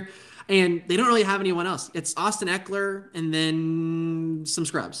this year. And they don't really have anyone else. It's Austin Eckler and then some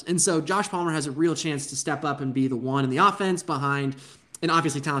scrubs. And so Josh Palmer has a real chance to step up and be the one in the offense behind an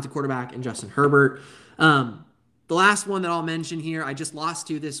obviously talented quarterback in Justin Herbert. The last one that I'll mention here, I just lost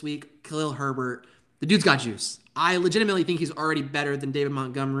to this week, Khalil Herbert. The dude's got juice. I legitimately think he's already better than David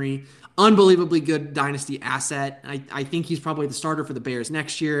Montgomery. Unbelievably good dynasty asset. I think he's probably the starter for the Bears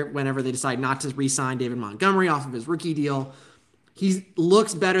next year whenever they decide not to re-sign David Montgomery off of his rookie deal. He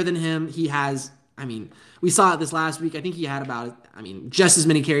looks better than him. He has, we saw it this last week. I think he had just as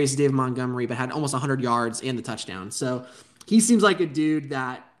many carries as David Montgomery, but had almost 100 yards and the touchdown. So he seems like a dude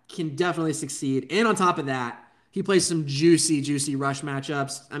that can definitely succeed. And on top of that, he plays some juicy rush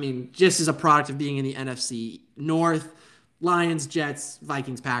matchups. Just as a product of being in the NFC North, Lions, Jets,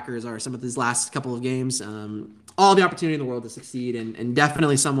 Vikings, Packers are some of his last couple of games. All the opportunity in the world to succeed, and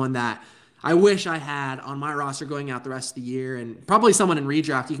definitely someone that I wish I had on my roster going out the rest of the year, and probably someone in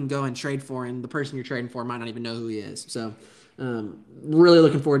redraft you can go and trade for, and the person you're trading for might not even know who he is. So really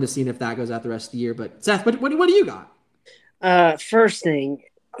looking forward to seeing if that goes out the rest of the year. But Seth, what do you got? First thing,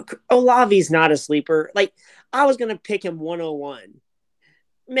 Olave's not a sleeper. Like, I was going to pick him 101.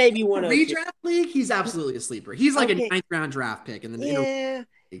 Maybe 102. Redraft league, he's absolutely a sleeper. He's like a 9th round draft pick.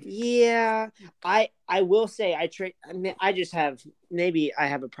 Yeah. I will say I just have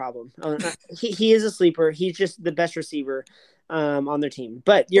a problem. He is a sleeper. He's just the best receiver on their team.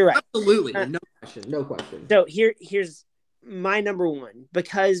 But you're right. Absolutely. No question. So here's my number one,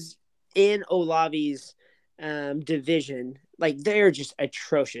 because in Olave's division, like, they're just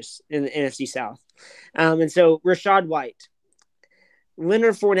atrocious in the NFC South. And so Rachaad White,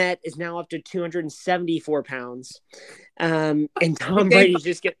 Leonard Fournette is now up to 274 pounds. And Tom Brady's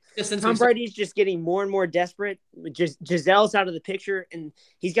just getting more and more desperate. Giselle's out of the picture, and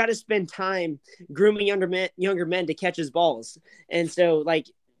he's got to spend time grooming younger men to catch his balls. And so, like,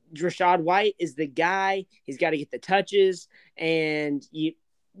 Rachaad White is the guy. He's got to get the touches, and he's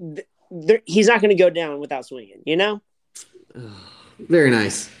not going to go down without swinging, you know? Very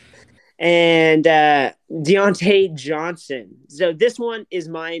nice. And Deontay Johnson. So this one is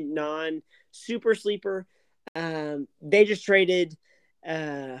my non-super sleeper. They just traded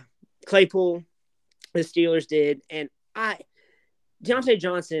Claypool, the Steelers did. And Deontay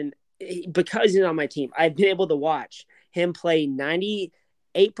Johnson, because he's on my team, I've been able to watch him play 98%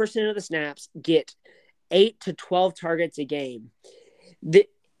 of the snaps, get 8 to 12 targets a game.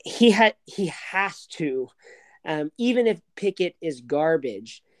 He has to. Even if Pickett is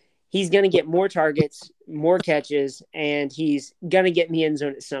garbage, he's going to get more targets, more catches, and he's going to get in the end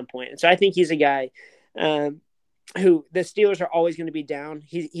zone at some point. And so I think he's a guy who the Steelers are always going to be down.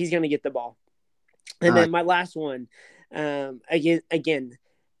 He's going to get the ball. And then my last one, again,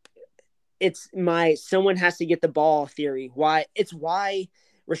 it's my someone has to get the ball theory. Why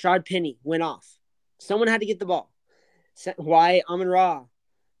Rashad Penny went off. Someone had to get the ball. Why Amon-Ra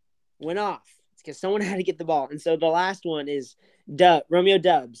went off. Because someone had to get the ball. And so the last one is Romeo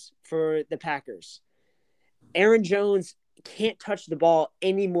Doubs for the Packers. Aaron Jones can't touch the ball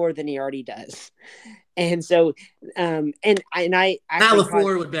any more than he already does. And so, and I Matt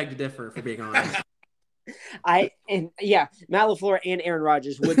LaFleur would beg to differ, for being honest. Matt LaFleur and Aaron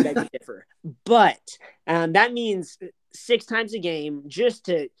Rodgers would beg to differ, but that means 6 times a game just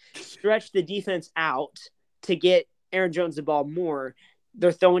to stretch the defense out to get Aaron Jones the ball more.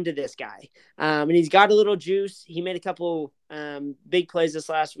 They're throwing to this guy, and he's got a little juice. He made a couple big plays this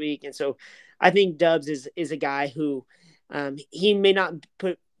last week, and so I think Dubs is a guy who he may not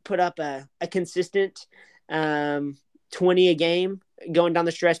put up a consistent 20 a game going down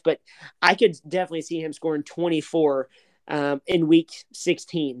the stretch, but I could definitely see him scoring 24 in week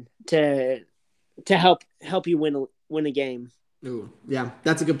 16 to help you win a game. Ooh, yeah,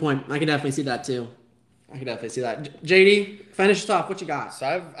 that's a good point. I can definitely see that too. JD, finish us off. What you got?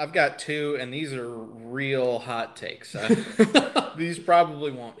 So I've got 2, and these are real hot takes. These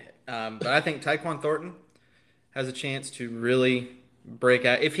probably won't hit. But I think Tyquan Thornton has a chance to really break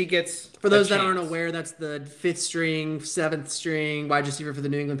out if he gets. For those that aren't aware, that's the 5th string, 7th string wide receiver for the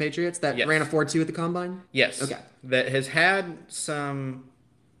New England Patriots that ran a 4.2 at the combine. Yes. Okay. That has had some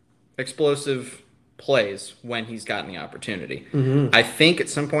explosive plays when he's gotten the opportunity. Mm-hmm. I think at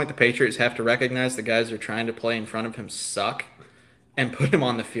some point the Patriots have to recognize the guys they're trying to play in front of him suck and put him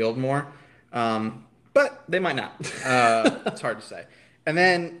on the field more. But they might not. It's hard to say. And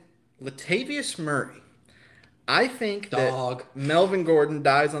then Latavius Murray. I think that Melvin Gordon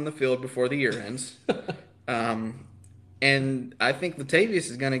dies on the field before the year ends. And I think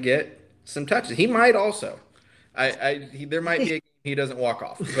Latavius is going to get some touches. He might also. There might be a game he doesn't walk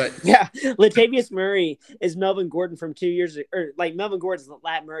off. But yeah, Latavius Murray is Melvin Gordon from 2 years ago. Or like Melvin Gordon's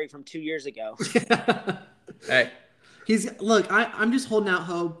Lat Murray from 2 years ago. Hey. I'm just holding out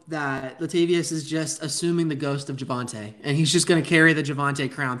hope that Latavius is just assuming the ghost of Javonte, and he's just going to carry the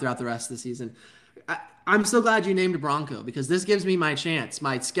Javonte crown throughout the rest of the season. I'm so glad you named a Bronco, because this gives me my chance,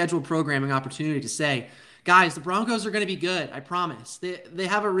 my scheduled programming opportunity to say, guys, the Broncos are going to be good. I promise. They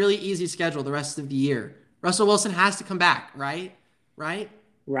have a really easy schedule the rest of the year. Russell Wilson has to come back, right? Right?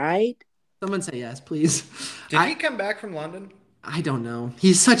 Someone say yes, please. Did he come back from London? I don't know.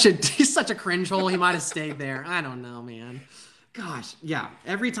 He's such a cringe hole. He might have stayed there. I don't know, man. Gosh, yeah.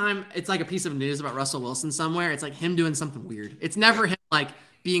 Every time it's like a piece of news about Russell Wilson somewhere, it's like him doing something weird. It's never him like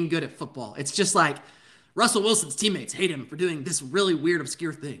being good at football. It's just like Russell Wilson's teammates hate him for doing this really weird,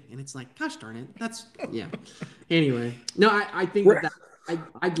 obscure thing. And it's like, gosh darn it. That's, yeah. Anyway. No, I think that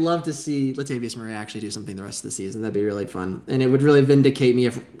I'd love to see Latavius Murray actually do something the rest of the season. That'd be really fun. And it would really vindicate me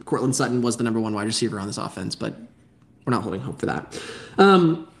if Courtland Sutton was the number 1 wide receiver on this offense, but we're not holding hope for that.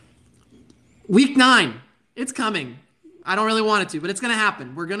 Week 9, it's coming. I don't really want it to, but it's going to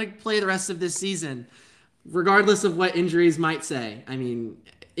happen. We're going to play the rest of this season, regardless of what injuries might say. I mean,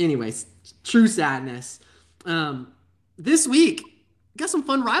 anyways, true sadness. This week, got some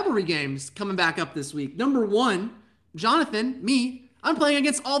fun rivalry games coming back up this week. Number 1, Jonathan, me, I'm playing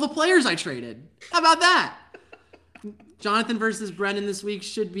against all the players I traded. How about that? Jonathan versus Brendan this week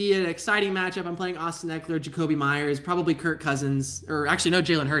should be an exciting matchup. I'm playing Austin Eckler, Jacoby Myers, probably Kirk Cousins, or actually no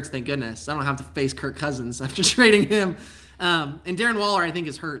Jalen Hurts, thank goodness. I don't have to face Kirk Cousins after trading him. And Darren Waller, I think,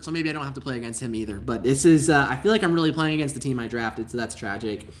 is hurt, so maybe I don't have to play against him either. But this is, I feel like I'm really playing against the team I drafted, so that's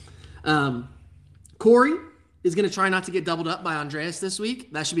tragic. Corey is going to try not to get doubled up by Andreas this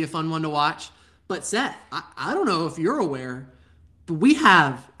week. That should be a fun one to watch. But Seth, I don't know if you're aware, but we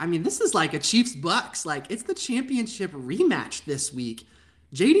have, I mean, this is like a Chiefs-Bucks. Like, it's the championship rematch this week.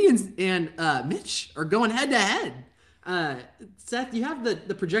 JD and Mitch are going head-to-head. Seth, do you have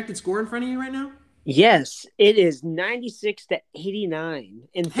the projected score in front of you right now? Yes, it is 96-89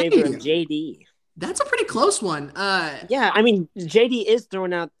 in favor of JD. That's a pretty close one. Yeah, I mean, JD is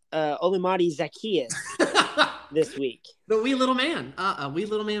throwing out Olamide Zaccheaus this week. The wee little man. Wee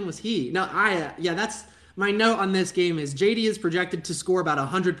little man was he. No, that's my note on this game is JD is projected to score about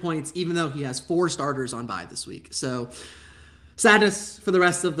 100 points, even though he has 4 starters on bye this week. So sadness for the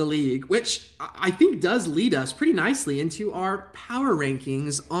rest of the league, which I think does lead us pretty nicely into our power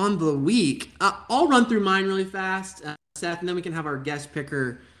rankings on the week. I'll run through mine really fast, Seth, and then we can have our guest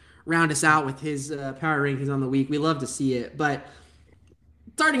picker round us out with his power rankings on the week. We love to see it. But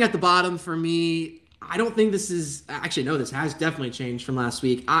starting at the bottom for me, I don't think this is – actually, no, this has definitely changed from last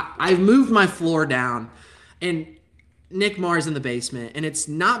week. I've moved my floor down, and Nick Marr's in the basement, and it's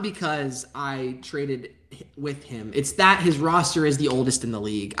not because I traded with him. It's that his roster is the oldest in the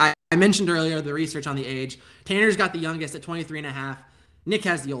league. I mentioned earlier the research on the age. Tanner's got the youngest at 23.5. Nick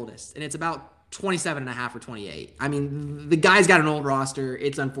has the oldest, and it's about 27.5 or 28. I mean, the guy's got an old roster.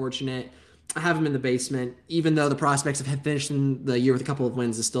 It's unfortunate. I have him in the basement, even though the prospects of him finishing the year with a couple of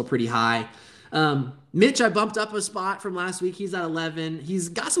wins is still pretty high. Mitch, I bumped up a spot from last week. He's at 11. He's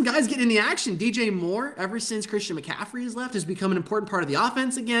got some guys getting in the action. DJ Moore, ever since Christian McCaffrey has left, has become an important part of the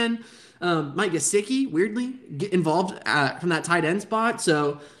offense again. Mike Gesicki, weirdly, get involved from that tight end spot.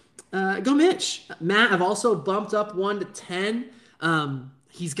 So go Mitch. Matt, I've also bumped up 1 to 10.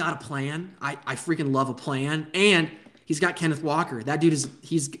 He's got a plan. I freaking love a plan. And he's got Kenneth Walker. That dude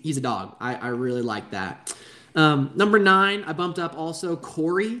he's a dog. I really like that. Number 9, I bumped up also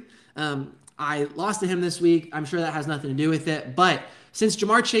Corey. I lost to him this week. I'm sure that has nothing to do with it. But since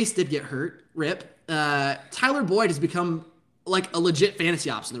Jamar Chase did get hurt, Tyler Boyd has become like a legit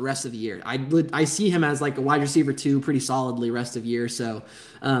fantasy option the rest of the year. I see him as like a wide receiver 2 pretty solidly rest of year. So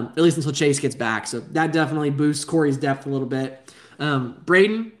at least until Chase gets back. So that definitely boosts Corey's depth a little bit.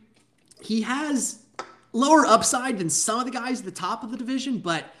 Braden, he has lower upside than some of the guys at the top of the division,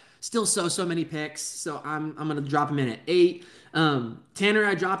 but still so many picks. So I'm going to drop him in at 8. Tanner,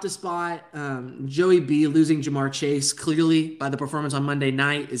 I dropped a spot. Joey B losing Jamar Chase clearly by the performance on Monday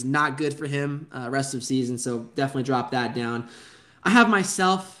night is not good for him rest of season. So definitely drop that down. I have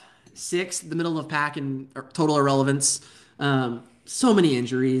myself 6th, the middle of pack in total irrelevance. So many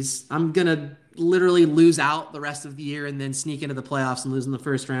injuries. I'm going to literally lose out the rest of the year and then sneak into the playoffs and lose in the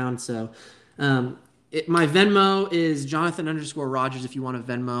first round. So, my Venmo is Jonathan_Rogers if you want a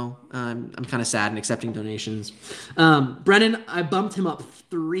Venmo. I'm kind of sad and accepting donations. Brennan, I bumped him up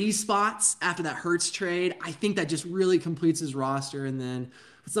 3 spots after that Hurts trade. I think that just really completes his roster. And then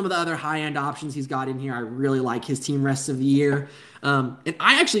with some of the other high-end options he's got in here, I really like his team rest of the year. And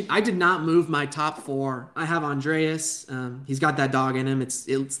I did not move my top 4. I have Andreas. He's got that dog in him.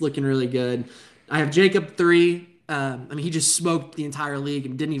 It's looking really good. I have Jacob 3. He just smoked the entire league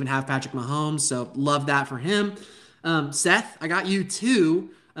and didn't even have Patrick Mahomes, so love that for him. Seth, I got you 2.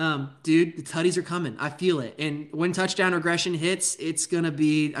 Dude, the tutties are coming. I feel it. And when touchdown regression hits, it's going to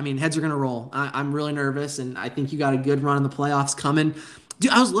be, heads are going to roll. I'm really nervous, and I think you got a good run in the playoffs coming.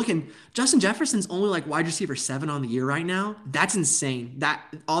 Dude, I was looking. Justin Jefferson's only like wide receiver 7 on the year right now. That's insane.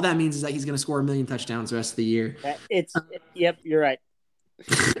 All that means is that he's going to score 1 million touchdowns the rest of the year. Yep, you're right.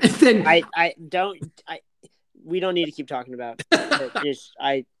 And then, we don't need to keep talking about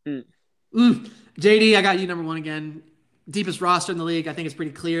it. JD, I got you number 1 again. Deepest roster in the league. I think it's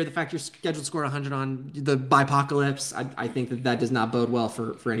pretty clear. The fact you're scheduled to score 100 on the Bipocalypse, I think that does not bode well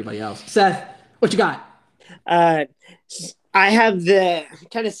for anybody else. Seth, what you got? I have the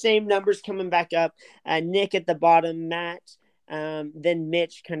kind of same numbers coming back up. Nick at the bottom, Matt, then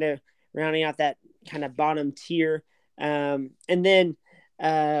Mitch kind of rounding out that kind of bottom tier. And then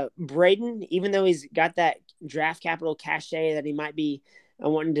Braden, even though he's got that draft capital cachet that he might be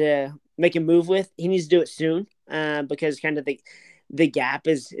wanting to make a move with, he needs to do it soon because kind of the gap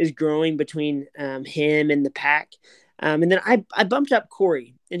is growing between him and the pack. And then I bumped up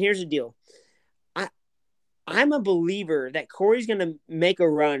Corey, and here's the deal. I'm a believer that Corey's going to make a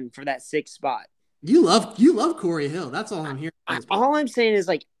run for that 6th spot. You love Corey Hill. That's all I'm hearing. All I'm saying is,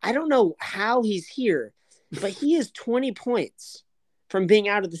 like, I don't know how he's here, but he is 20 points from being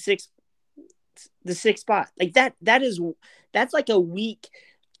out of the sixth spot. Like that's like a week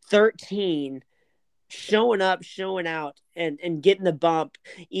 13 showing up, showing out, and getting the bump,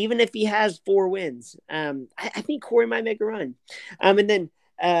 even if he has 4 wins. I think Corey might make a run. And then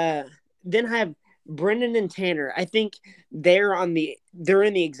I have Brennan and Tanner. I think they're in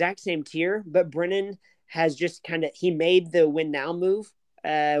the exact same tier, but Brennan has just he made the win now move,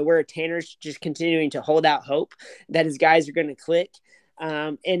 where Tanner's just continuing to hold out hope that his guys are going to click.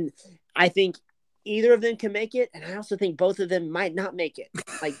 And I think either of them can make it, and I also think both of them might not make it.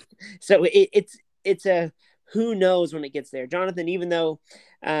 So it's a who knows when it gets there. Jonathan, even though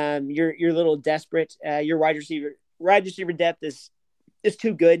you're a little desperate, your wide receiver depth is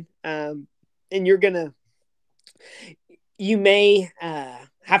too good, and you may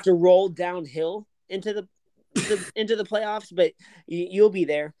have to roll downhill into the playoffs, but you'll be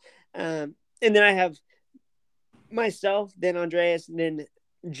there. And then I have myself, then Andreas, and then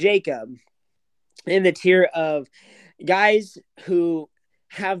Jacob in the tier of guys who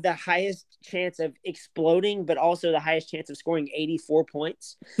have the highest chance of exploding, but also the highest chance of scoring 84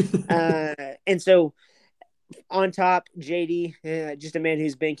 points. And so on top, JD, just a man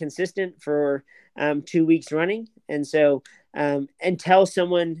who's been consistent for 2 weeks running. And so until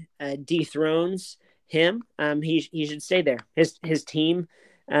someone dethrones him, he should stay there. His team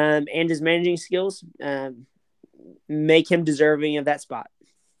and his managing skills make him deserving of that spot.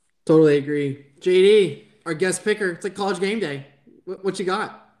 Totally agree. JD, our guest picker. It's like college game day. What you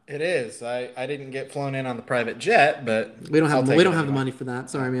got? It is. I didn't get flown in on the private jet, but we don't have the money for that.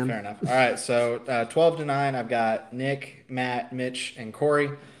 Sorry, man. Fair enough. All right, so 12 to 9, I've got Nick, Matt, Mitch, and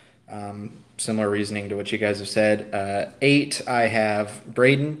Corey. Similar reasoning to what you guys have said. 8, I have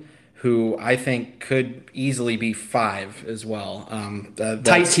Braden, who I think could easily be 5 as well.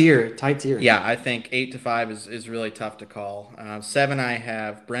 Tight tier. Yeah, I think 8 to 5 is really tough to call. 7, I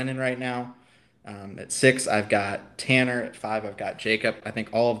have Brennan right now. At 6, I've got Tanner. At 5, I've got Jacob. I think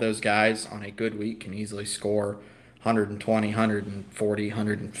all of those guys on a good week can easily score 120, 140,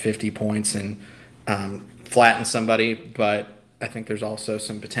 150 points and flatten somebody. But I think there's also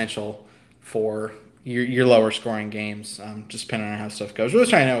some potential for your lower scoring games, just depending on how stuff goes.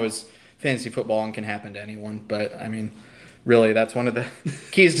 Which I know is fantasy football and can happen to anyone. But, I mean, really, that's one of the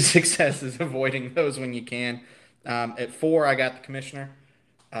keys to success is avoiding those when you can. At 4, I got the commissioner.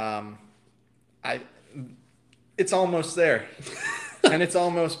 It's almost there, and it's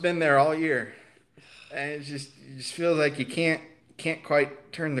almost been there all year, and it just feels like you can't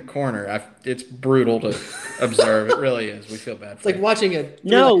quite turn the corner. It's brutal to observe. It really is. We feel bad. It's like watching a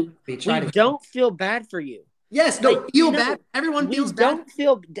we don't feel bad for you. Yes, no, feel bad. Everyone feels bad. Don't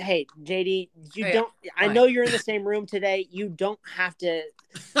feel. Hey, JD, don't. I know you're in the same room today. You don't have to.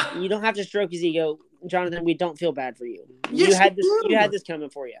 You don't have to stroke his ego. Jonathan, we don't feel bad for you. Yes, you had this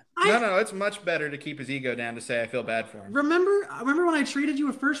coming for you. No, it's much better to keep his ego down to say I feel bad for him. Remember when I traded you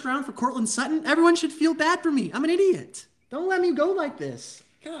a first round for Cortland Sutton? Everyone should feel bad for me. I'm an idiot. Don't let me go like this.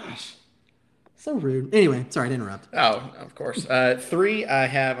 Gosh. So rude. Anyway, sorry to interrupt. Oh, of course. 3, I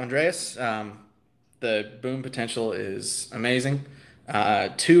have Andreas. The boom potential is amazing.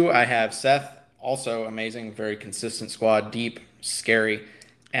 2, I have Seth. Also amazing. Very consistent squad. Deep, scary.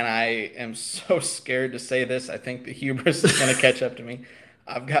 And I am so scared to say this. I think the hubris is going to catch up to me.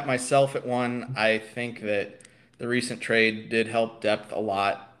 I've got myself at 1. I think that the recent trade did help depth a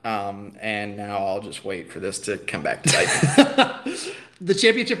lot. And now I'll just wait for this to come back to life. The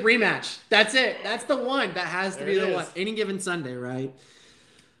championship rematch. That's it. That's the one. That has to be the one. is. Any given Sunday, right?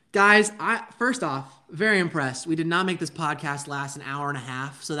 Guys, first off, very impressed. We did not make this podcast last an hour and a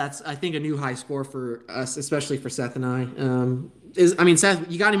half. So that's, I think, a new high score for us, especially for Seth and I.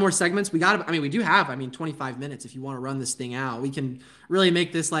 Seth, you got any more segments? We do have 25 minutes if you want to run this thing out. We can really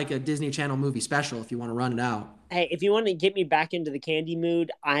make this like a Disney Channel movie special if you want to run it out. Hey, if you want to get me back into the candy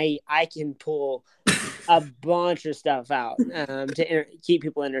mood, I can pull a bunch of stuff out to keep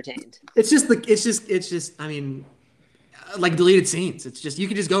people entertained. It's just like deleted scenes. It's just, you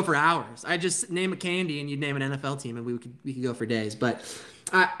could just go for hours. I just name a candy and you'd name an NFL team and we could go for days. But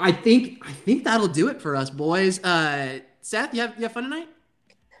I think that'll do it for us, boys. Seth, you have fun tonight?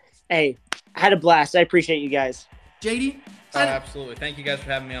 Hey, I had a blast. I appreciate you guys. JD? Absolutely. Thank you guys for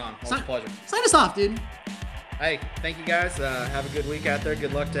having me on. It was a pleasure. Sign us off, dude. Hey, thank you guys. Have a good week out there.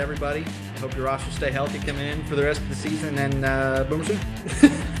 Good luck to everybody. I hope your roster stay healthy coming in for the rest of the season, and Boomer soon.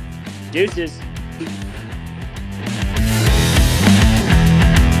 Deuces.